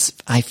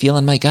 I feel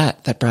in my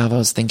gut that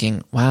Bravo's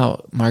thinking,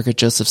 wow, Margaret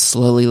Joseph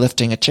slowly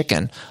lifting a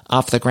chicken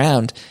off the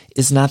ground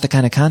is not the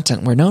kind of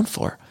content we're known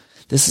for.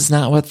 This is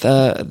not what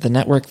the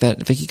network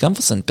that Vicky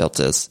Gunvalson built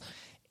is.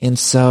 And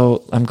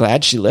so I'm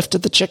glad she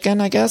lifted the chicken,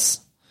 I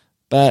guess.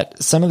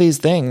 But some of these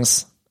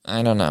things,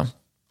 I don't know.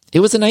 It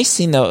was a nice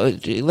scene, though.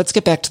 Let's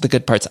get back to the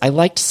good parts. I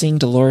liked seeing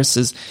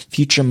Dolores's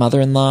future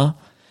mother-in-law.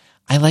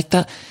 I like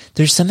that.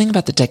 There's something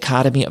about the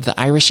dichotomy of the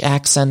Irish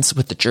accents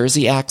with the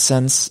Jersey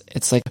accents.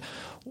 It's like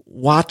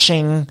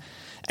watching...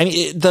 I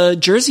mean, the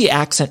Jersey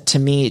accent to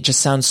me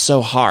just sounds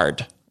so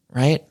hard,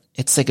 right?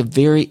 It's like a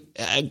very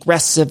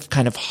aggressive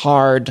kind of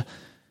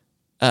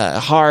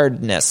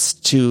hardness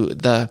to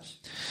the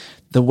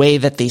way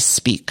that they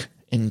speak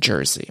in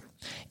Jersey.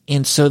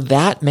 And so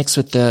that mixed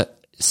with the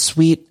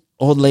sweet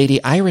old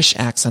lady Irish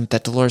accent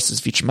that Dolores'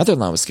 future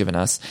mother-in-law was giving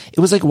us, it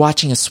was like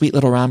watching a sweet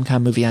little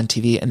rom-com movie on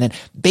TV, and then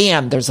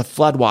bam, there's a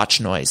flood watch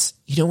noise.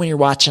 You know when you're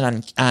watching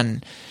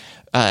on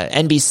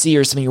NBC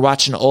or something, you're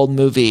watching an old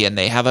movie and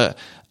they have a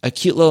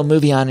cute little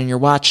movie on and you're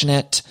watching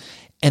it,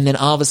 and then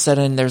all of a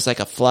sudden there's like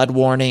a flood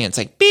warning. It's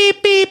like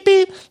beep, beep,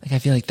 beep. Like I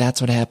feel like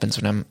that's what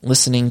happens when I'm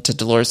listening to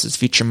Dolores'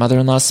 future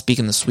mother-in-law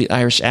speaking the sweet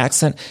Irish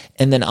accent,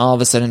 and then all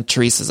of a sudden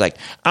Teresa's like,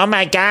 oh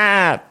my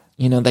God.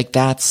 You know, like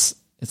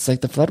it's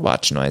like the flood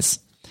watch noise.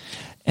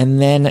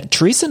 And then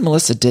Teresa and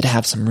Melissa did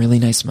have some really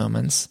nice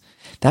moments.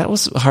 That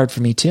was hard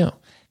for me too.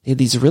 They had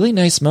these really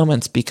nice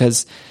moments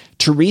because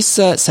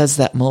Teresa says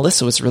that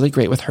Melissa was really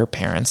great with her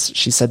parents.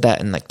 She said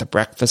that in like the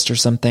breakfast or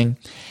something.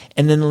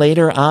 And then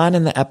later on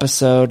in the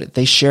episode,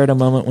 they shared a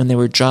moment when they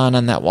were drawing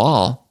on that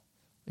wall,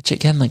 which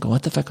again, like,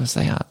 what the fuck was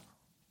that?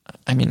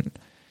 I mean,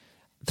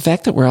 the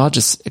fact that we're all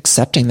just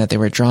accepting that they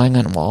were drawing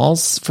on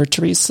walls for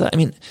Teresa, I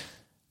mean,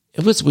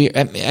 it was weird.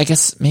 I mean, I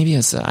guess maybe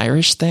it's an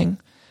Irish thing,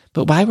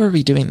 but why were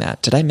we doing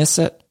that? Did I miss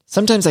it?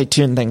 Sometimes I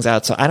tune things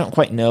out, so I don't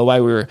quite know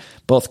why we were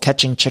both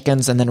catching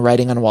chickens and then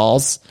writing on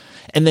walls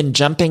and then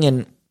jumping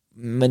in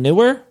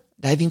manure.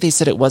 I think they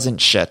said it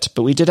wasn't shit,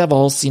 but we did have a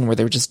whole scene where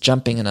they were just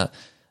jumping in a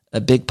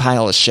big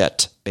pile of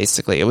shit,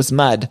 basically. It was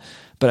mud,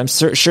 but I'm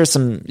sure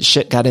some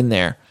shit got in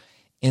there.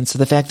 And so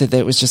the fact that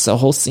it was just a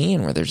whole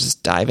scene where they're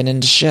just diving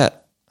into shit,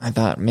 I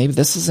thought, maybe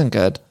this isn't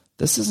good.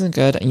 This isn't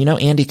good. And you know,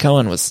 Andy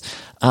Cohen was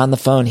on the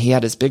phone. He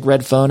had his big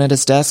red phone at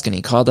his desk and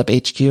he called up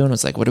HQ and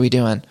was like, what are we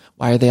doing?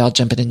 Why are they all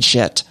jumping in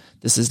shit?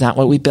 This is not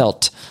what we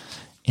built.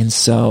 And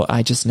so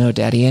I just know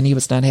Daddy Andy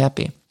was not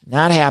happy.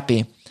 Not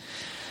happy.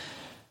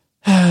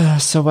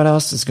 So what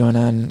else is going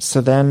on? So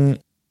then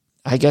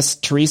I guess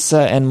Teresa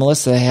and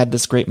Melissa had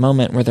this great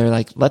moment where they're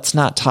like, let's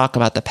not talk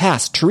about the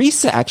past.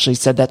 Teresa actually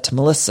said that to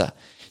Melissa.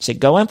 She said,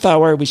 going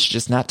forward, we should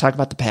just not talk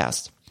about the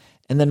past.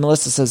 And then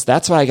Melissa says,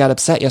 that's why I got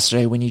upset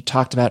yesterday when you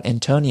talked about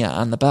Antonia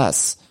on the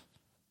bus.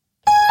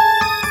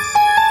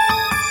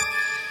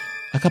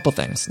 A couple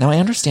things. Now, I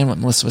understand what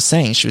Melissa was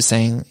saying. She was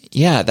saying,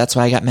 yeah, that's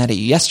why I got mad at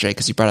you yesterday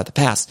because you brought up the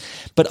past.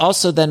 But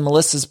also then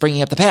Melissa's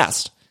bringing up the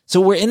past. So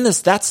we're in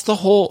this, that's the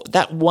whole,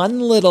 that one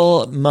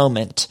little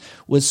moment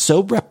was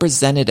so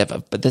representative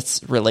of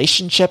this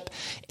relationship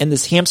and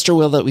this hamster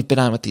wheel that we've been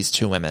on with these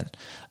two women.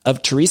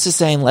 Of Teresa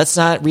saying, let's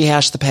not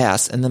rehash the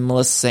past. And then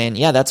Melissa saying,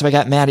 yeah, that's why I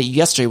got mad at you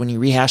yesterday when you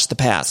rehashed the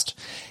past.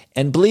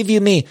 And believe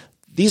you me,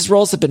 these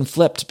roles have been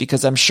flipped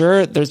because I'm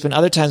sure there's been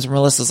other times where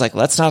Melissa's like,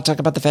 let's not talk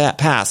about the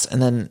past.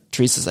 And then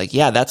Teresa's like,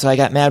 yeah, that's why I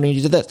got mad when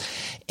you did this.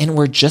 And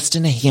we're just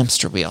in a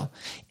hamster wheel.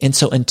 And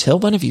so until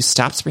one of you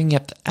stops bringing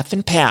up the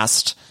effing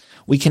past,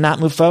 we cannot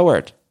move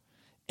forward.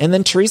 And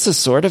then Teresa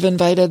sort of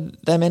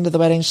invited them into the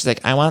wedding. She's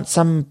like, I want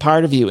some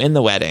part of you in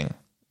the wedding.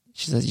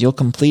 She says, you'll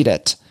complete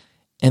it.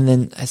 And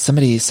then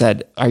somebody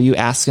said, are you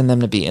asking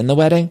them to be in the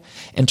wedding?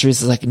 And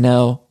Teresa's like,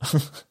 no.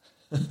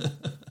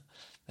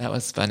 That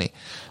was funny.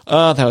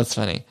 Oh, that was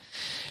funny.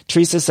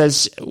 Teresa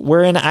says,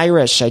 we're in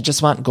Irish. I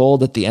just want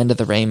gold at the end of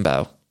the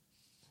rainbow.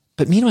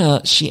 But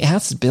meanwhile, she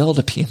asked Bill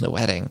to be in the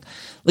wedding.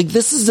 Like,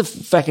 this is the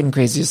fucking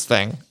craziest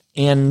thing.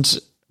 And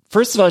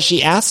first of all,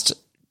 she asked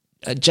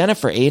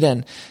Jennifer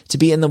Aiden to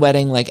be in the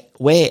wedding like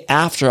way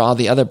after all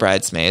the other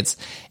bridesmaids.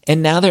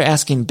 And now they're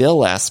asking Bill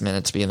last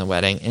minute to be in the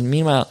wedding. And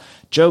meanwhile,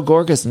 Joe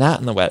Gorga's not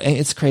in the wedding.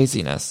 It's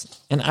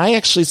craziness. And I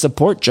actually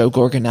support Joe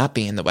Gorga not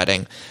being in the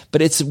wedding.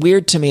 But it's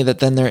weird to me that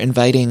then they're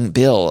inviting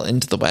Bill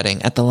into the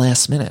wedding at the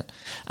last minute.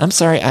 I'm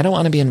sorry, I don't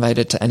want to be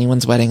invited to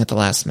anyone's wedding at the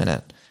last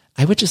minute.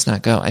 I would just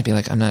not go. I'd be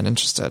like, I'm not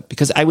interested.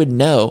 Because I would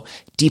know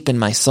deep in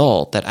my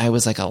soul that I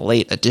was like a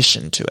late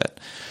addition to it.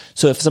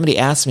 So if somebody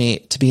asked me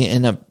to be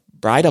in a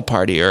bridal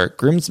party or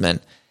groomsmen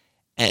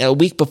a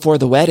week before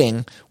the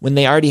wedding when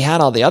they already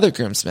had all the other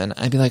groomsmen,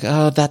 I'd be like,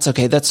 oh, that's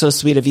okay. That's so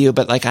sweet of you.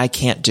 But like, I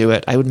can't do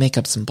it. I would make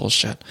up some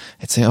bullshit.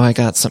 I'd say, oh, I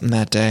got something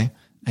that day.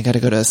 I got to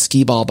go to a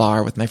skee ball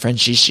bar with my friend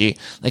Shishi.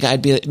 Like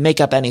I'd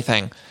make up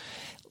anything.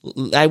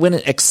 I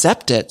wouldn't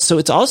accept it. So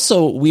it's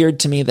also weird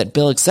to me that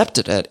Bill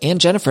accepted it and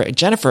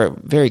Jennifer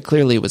very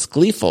clearly was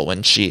gleeful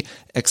when she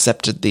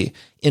accepted the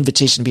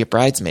invitation to be a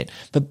bridesmaid,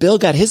 but Bill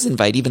got his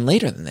invite even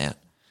later than that.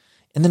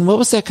 And then what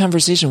was that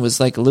conversation? Was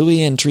like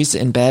Louis and Teresa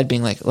in bed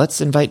being like, let's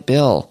invite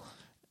Bill.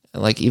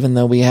 Like, even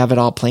though we have it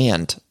all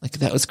planned. Like,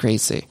 that was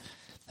crazy.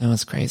 That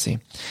was crazy.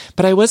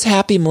 But I was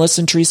happy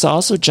Melissa and Teresa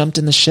also jumped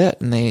in the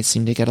shit and they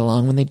seemed to get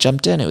along when they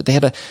jumped in. They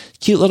had a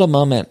cute little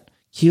moment.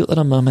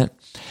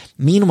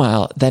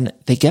 Meanwhile, then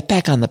they get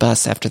back on the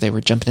bus after they were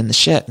jumping in the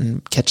shit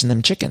and catching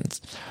them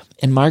chickens.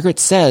 And Margaret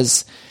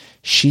says,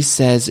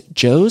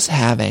 Joe's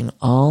having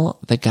all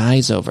the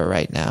guys over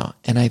right now.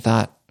 And I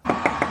thought,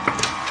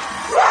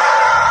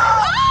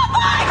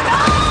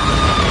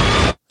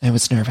 I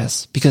was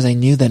nervous because I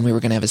knew then we were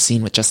going to have a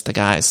scene with just the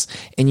guys.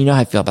 And you know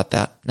how I feel about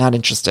that. Not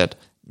interested.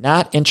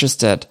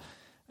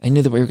 I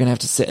knew that we were going to have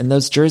to sit. And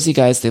those Jersey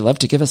guys, they love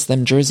to give us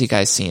them Jersey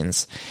guy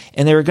scenes.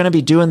 And they were going to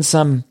be doing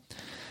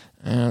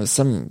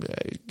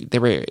they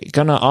were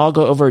going to all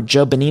go over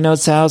Joe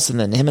Benino's house. And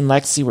then him and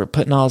Lexi were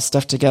putting all this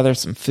stuff together,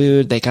 some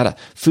food. They got a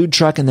food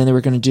truck, and then they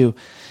were going to do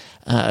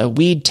a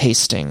weed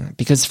tasting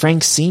because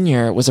Frank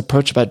Sr. was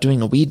approached about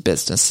doing a weed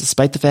business,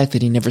 despite the fact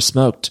that he never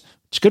smoked.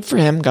 Good for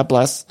him. God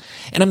bless.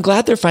 And I'm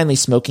glad they're finally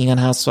smoking on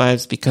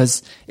Housewives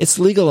because it's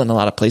legal in a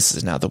lot of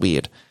places now, the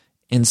weed.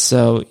 And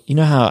so, you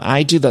know how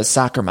I do the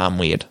soccer mom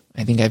weed.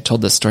 I think I've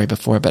told this story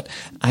before, but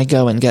I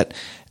go and get,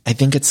 I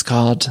think it's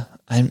called,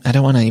 I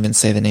don't want to even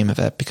say the name of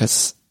it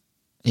because,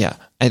 yeah,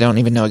 I don't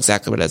even know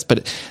exactly what it is.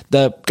 But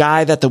the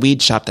guy at the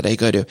weed shop that I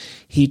go to,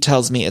 he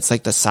tells me it's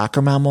like the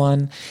soccer mom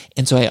one.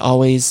 And so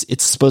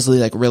it's supposedly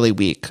like really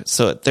weak.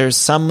 So there's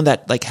some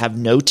that like have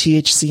no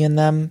THC in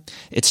them.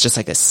 It's just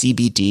like a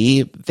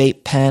CBD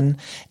vape pen.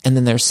 And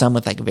then there's some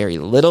with like very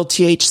little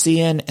THC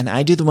in. And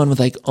I do the one with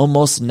like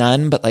almost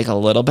none, but like a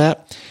little bit.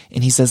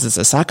 And he says it's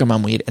a soccer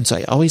mom weed. And so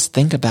I always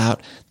think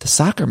about the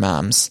soccer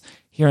moms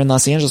here in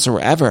Los Angeles or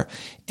wherever.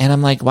 And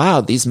I'm like,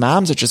 wow, these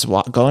moms are just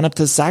going up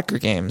to soccer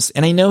games.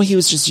 And I know he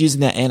was just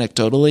using that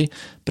anecdotally,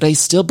 but I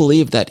still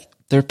believe that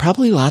there are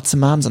probably lots of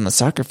moms on the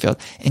soccer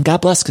field. And God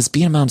bless, because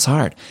being a mom's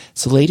hard.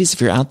 So ladies, if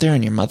you're out there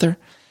and your mother,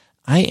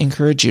 I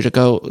encourage you to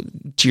go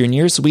to your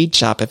nearest weed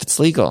shop if it's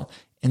legal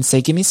and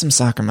say, give me some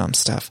soccer mom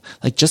stuff.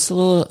 Like just a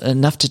little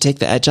enough to take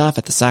the edge off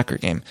at the soccer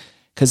game.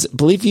 Because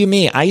believe you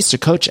me, I used to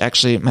coach,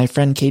 actually, my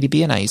friend Katie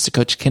B and I used to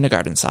coach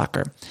kindergarten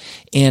soccer.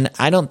 And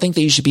I don't think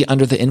that you should be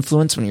under the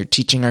influence when you're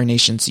teaching our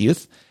nation's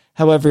youth.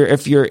 However,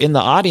 if you're in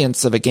the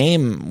audience of a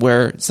game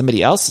where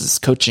somebody else is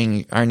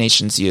coaching our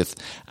nation's youth,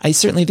 I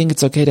certainly think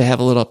it's okay to have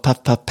a little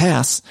puff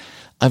pass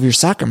of your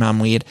soccer mom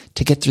weed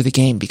to get through the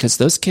game because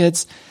those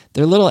kids,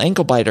 they're little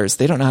ankle biters.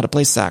 They don't know how to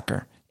play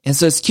soccer. And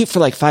so it's cute for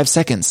like 5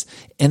 seconds.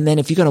 And then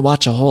if you're going to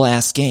watch a whole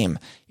ass game,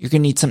 you're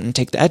going to need something to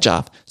take the edge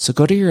off. So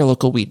go to your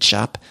local weed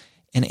shop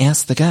and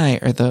ask the guy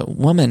or the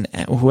woman,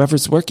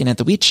 whoever's working at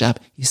the weed shop,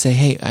 you say,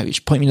 hey,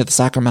 point me to the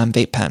soccer mom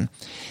vape pen.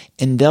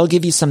 And they'll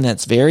give you something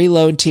that's very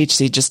low in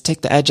THC. Just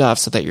take the edge off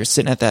so that you're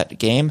sitting at that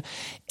game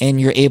and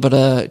you're able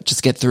to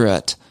just get through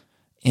it.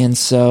 And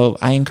so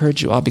I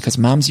encourage you all because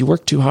moms, you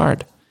work too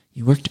hard.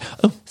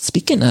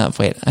 Speaking of,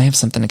 wait, I have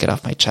something to get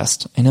off my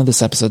chest. I know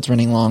this episode's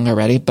running long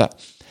already, but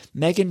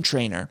Meghan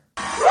Trainor.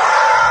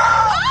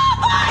 Oh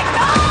my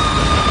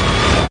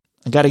God!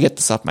 I got to get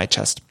this off my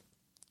chest.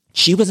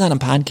 She was on a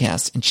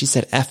podcast and she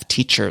said F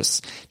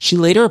teachers. She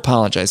later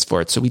apologized for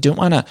it. So we don't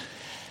want to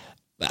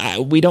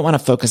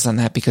focus on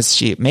that because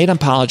she made an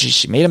apology.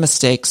 She made a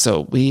mistake.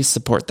 So we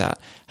support that.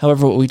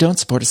 However, what we don't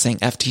support is saying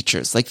F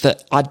teachers. Like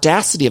the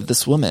audacity of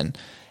this woman,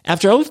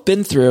 after all we've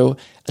been through,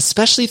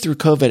 especially through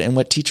COVID and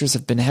what teachers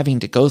have been having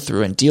to go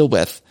through and deal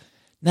with.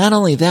 Not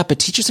only that, but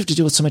teachers have to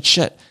deal with so much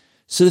shit.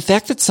 So the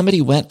fact that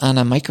somebody went on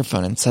a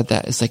microphone and said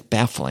that is like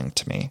baffling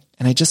to me.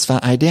 And I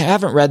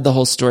haven't read the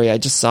whole story. I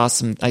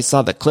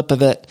saw the clip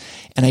of it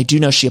and I do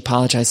know she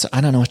apologized. So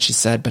I don't know what she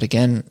said, but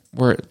again,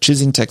 we're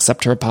choosing to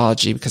accept her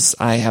apology because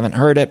I haven't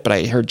heard it, but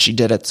I heard she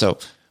did it. So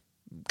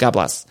God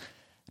bless.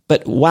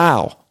 But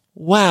wow.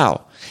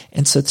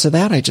 And so to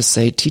that, I just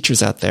say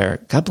teachers out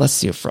there, God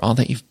bless you for all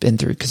that you've been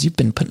through because you've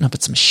been putting up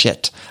with some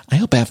shit. I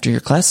hope after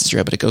your classes,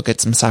 you're able to go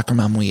get some soccer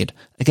mom weed.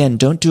 Again,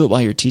 don't do it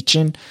while you're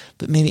teaching,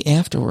 but maybe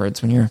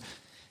afterwards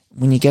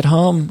when you get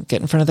home,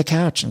 get in front of the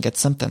couch and get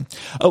something.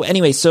 Oh,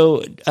 anyway,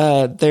 so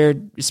they're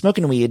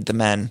smoking weed, the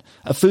men.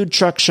 A food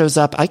truck shows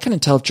up. I couldn't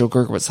tell if Joe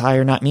Gerger was high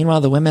or not.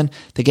 Meanwhile,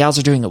 the gals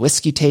are doing a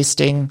whiskey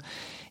tasting.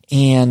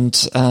 And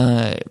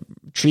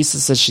Teresa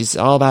says she's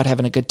all about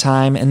having a good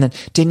time. And then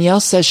Danielle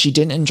says she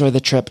didn't enjoy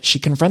the trip. She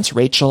confronts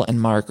Rachel and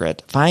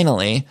Margaret,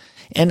 finally.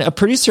 And a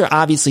producer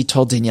obviously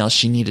told Danielle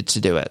she needed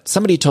to do it.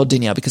 Somebody told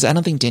Danielle because I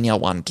don't think Danielle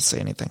wanted to say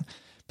anything.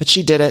 But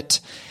she did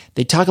it.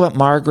 They talk about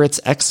Margaret's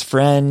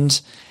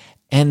ex-friend.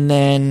 And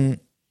then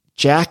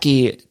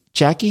Jackie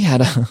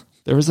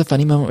there was a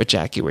funny moment with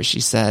Jackie where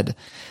she said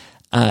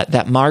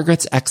that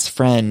Margaret's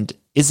ex-friend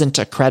isn't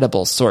a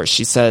credible source.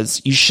 She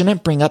says, you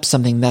shouldn't bring up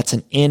something that's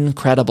an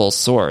incredible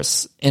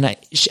source. And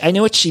I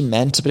know what she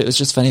meant, but it was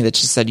just funny that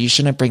she said, you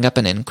shouldn't bring up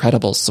an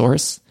incredible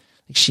source.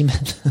 Like she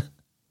meant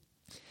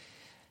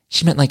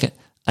like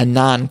a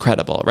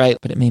non-credible, right?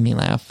 But it made me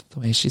laugh the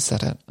way she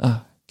said it.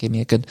 Oh, gave me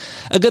a good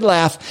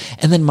laugh.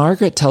 And then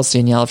Margaret tells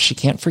Danielle if she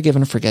can't forgive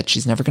and forget,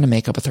 she's never going to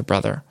make up with her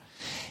brother.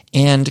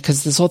 And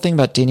because this whole thing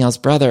about Danielle's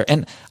brother,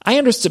 and I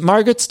understood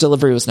Margaret's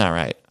delivery was not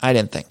right. I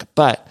didn't think,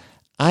 but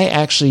I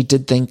actually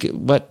did think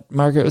what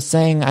Margaret was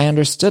saying. I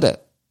understood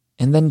it.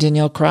 And then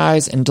Danielle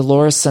cries and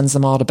Dolores sends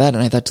them all to bed.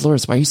 And I thought,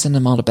 Dolores, why are you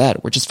sending them all to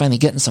bed? We're just finally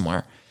getting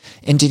somewhere.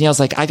 And Danielle's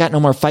like, I got no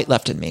more fight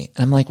left in me.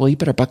 And I'm like, well, you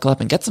better buckle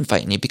up and get some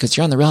fight in you because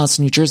you're on the Real House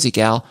of New Jersey,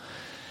 gal.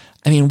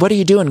 I mean, what are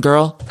you doing,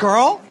 girl?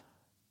 Girl?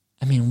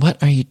 I mean,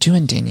 what are you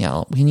doing,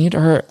 Danielle? We need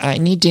her. I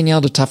need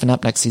Danielle to toughen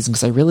up next season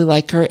because I really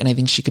like her and I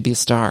think she could be a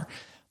star.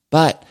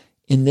 But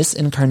in this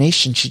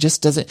incarnation, she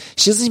doesn't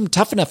seem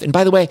tough enough. And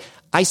by the way,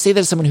 I say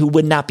that as someone who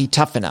would not be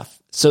tough enough.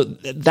 So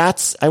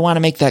I want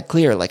to make that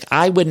clear. Like,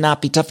 I would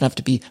not be tough enough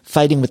to be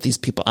fighting with these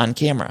people on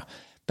camera,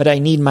 but I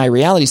need my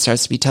reality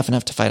stars to be tough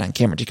enough to fight on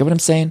camera. Do you get what I'm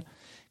saying?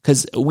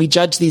 Because we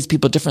judge these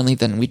people differently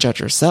than we judge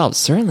ourselves.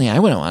 Certainly, I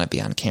wouldn't want to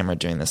be on camera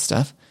doing this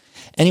stuff.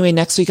 Anyway,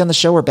 next week on the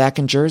show, we're back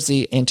in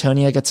Jersey.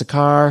 Antonia gets a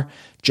car.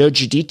 Joe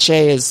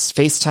Giudice is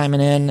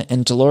FaceTiming in,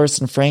 and Dolores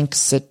and Frank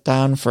sit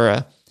down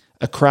for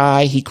a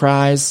cry. He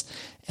cries.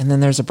 And then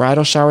there's a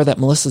bridal shower that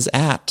Melissa's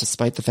at,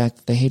 despite the fact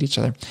that they hate each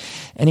other.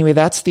 Anyway,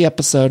 that's the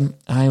episode.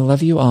 I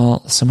love you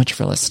all so much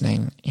for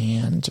listening.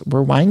 And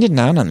we're winding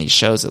down on these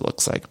shows, it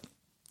looks like.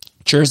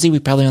 Jersey, we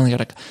probably only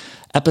got an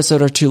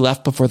episode or two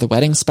left before the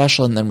wedding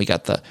special. And then we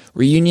got the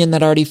reunion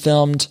that already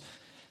filmed.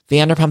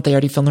 Vanderpump, they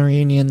already filmed the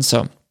reunion.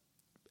 So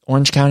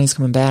Orange County's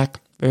coming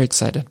back. Very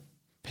excited.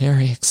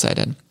 Very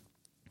excited.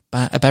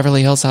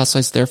 Beverly Hills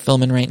Housewives, they're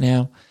filming right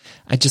now.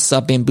 I just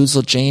saw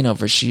Bamboozled Jane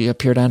over. She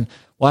appeared on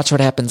Watch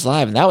What Happens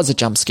Live, and that was a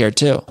jump scare,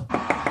 too. Oh, my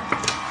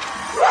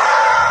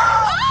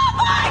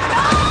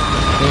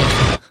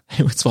God!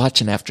 I was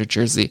watching after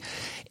Jersey,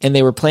 and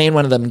they were playing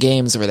one of them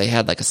games where they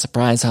had like a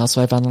surprise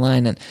housewife on the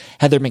line, and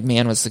Heather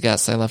McMahon was the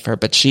guest. I love her,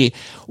 but she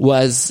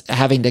was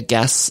having to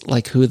guess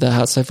like who the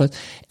housewife was,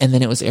 and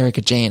then it was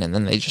Erica Jane, and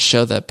then they just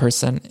show the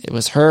person. It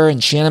was her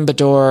and Shannon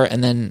Bedore,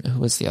 and then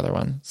who was the other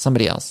one?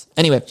 Somebody else.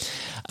 Anyway,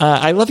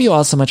 I love you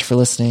all so much for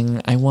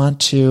listening. I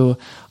want to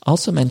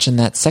also mention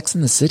that Sex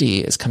and the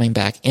City is coming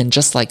back, and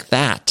Just Like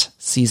That,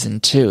 season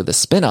 2, the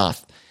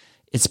spinoff,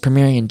 it's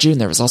premiering in June.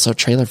 There was also a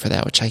trailer for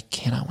that, which I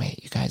cannot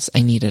wait, you guys.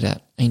 I needed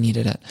it.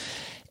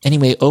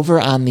 Anyway,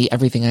 over on the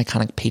Everything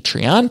Iconic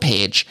Patreon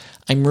page,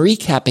 I'm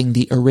recapping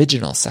the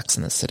original Sex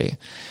and the City.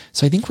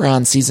 So I think we're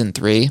on season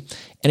 3.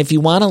 And if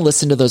you want to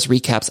listen to those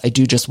recaps, I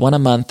do just one a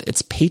month.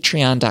 It's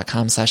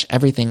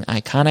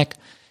patreon.com/everythingiconic.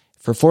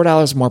 For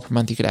 $4 more per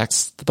month, you could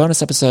access the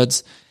bonus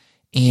episodes.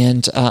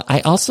 And I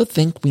also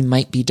think we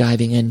might be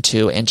diving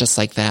into And Just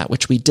Like That,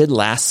 which we did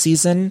last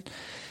season,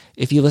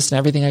 if you listen to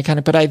Everything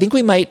Iconic. But I think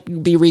we might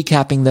be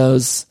recapping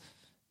those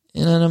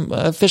in an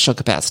official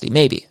capacity.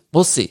 Maybe.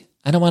 We'll see.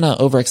 I don't want to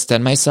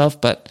overextend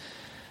myself, but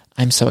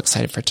I'm so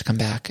excited for it to come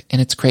back.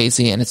 And it's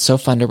crazy, and it's so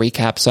fun to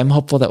recap. So I'm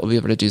hopeful that we'll be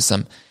able to do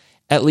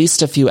at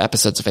least a few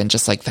episodes of And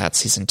Just Like That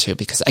season 2,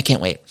 because I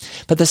can't wait.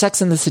 But the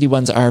Sex and the City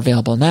ones are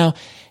available now.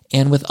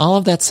 And with all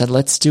of that said,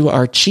 let's do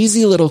our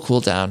cheesy little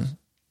cool down.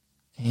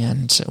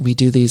 And we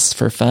do these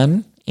for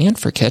fun and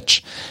for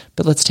kitsch.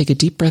 But let's take a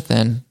deep breath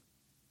in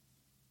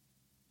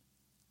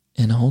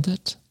and hold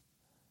it.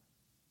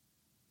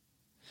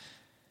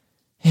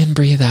 And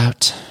breathe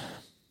out.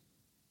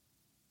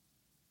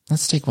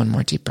 Let's take one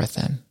more deep breath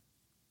in.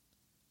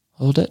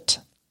 Hold it.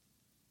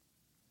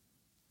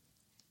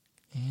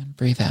 And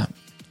breathe out.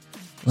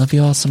 Love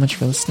you all so much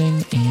for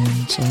listening,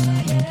 and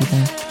we'll be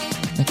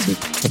back next week.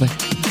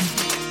 Bye-bye.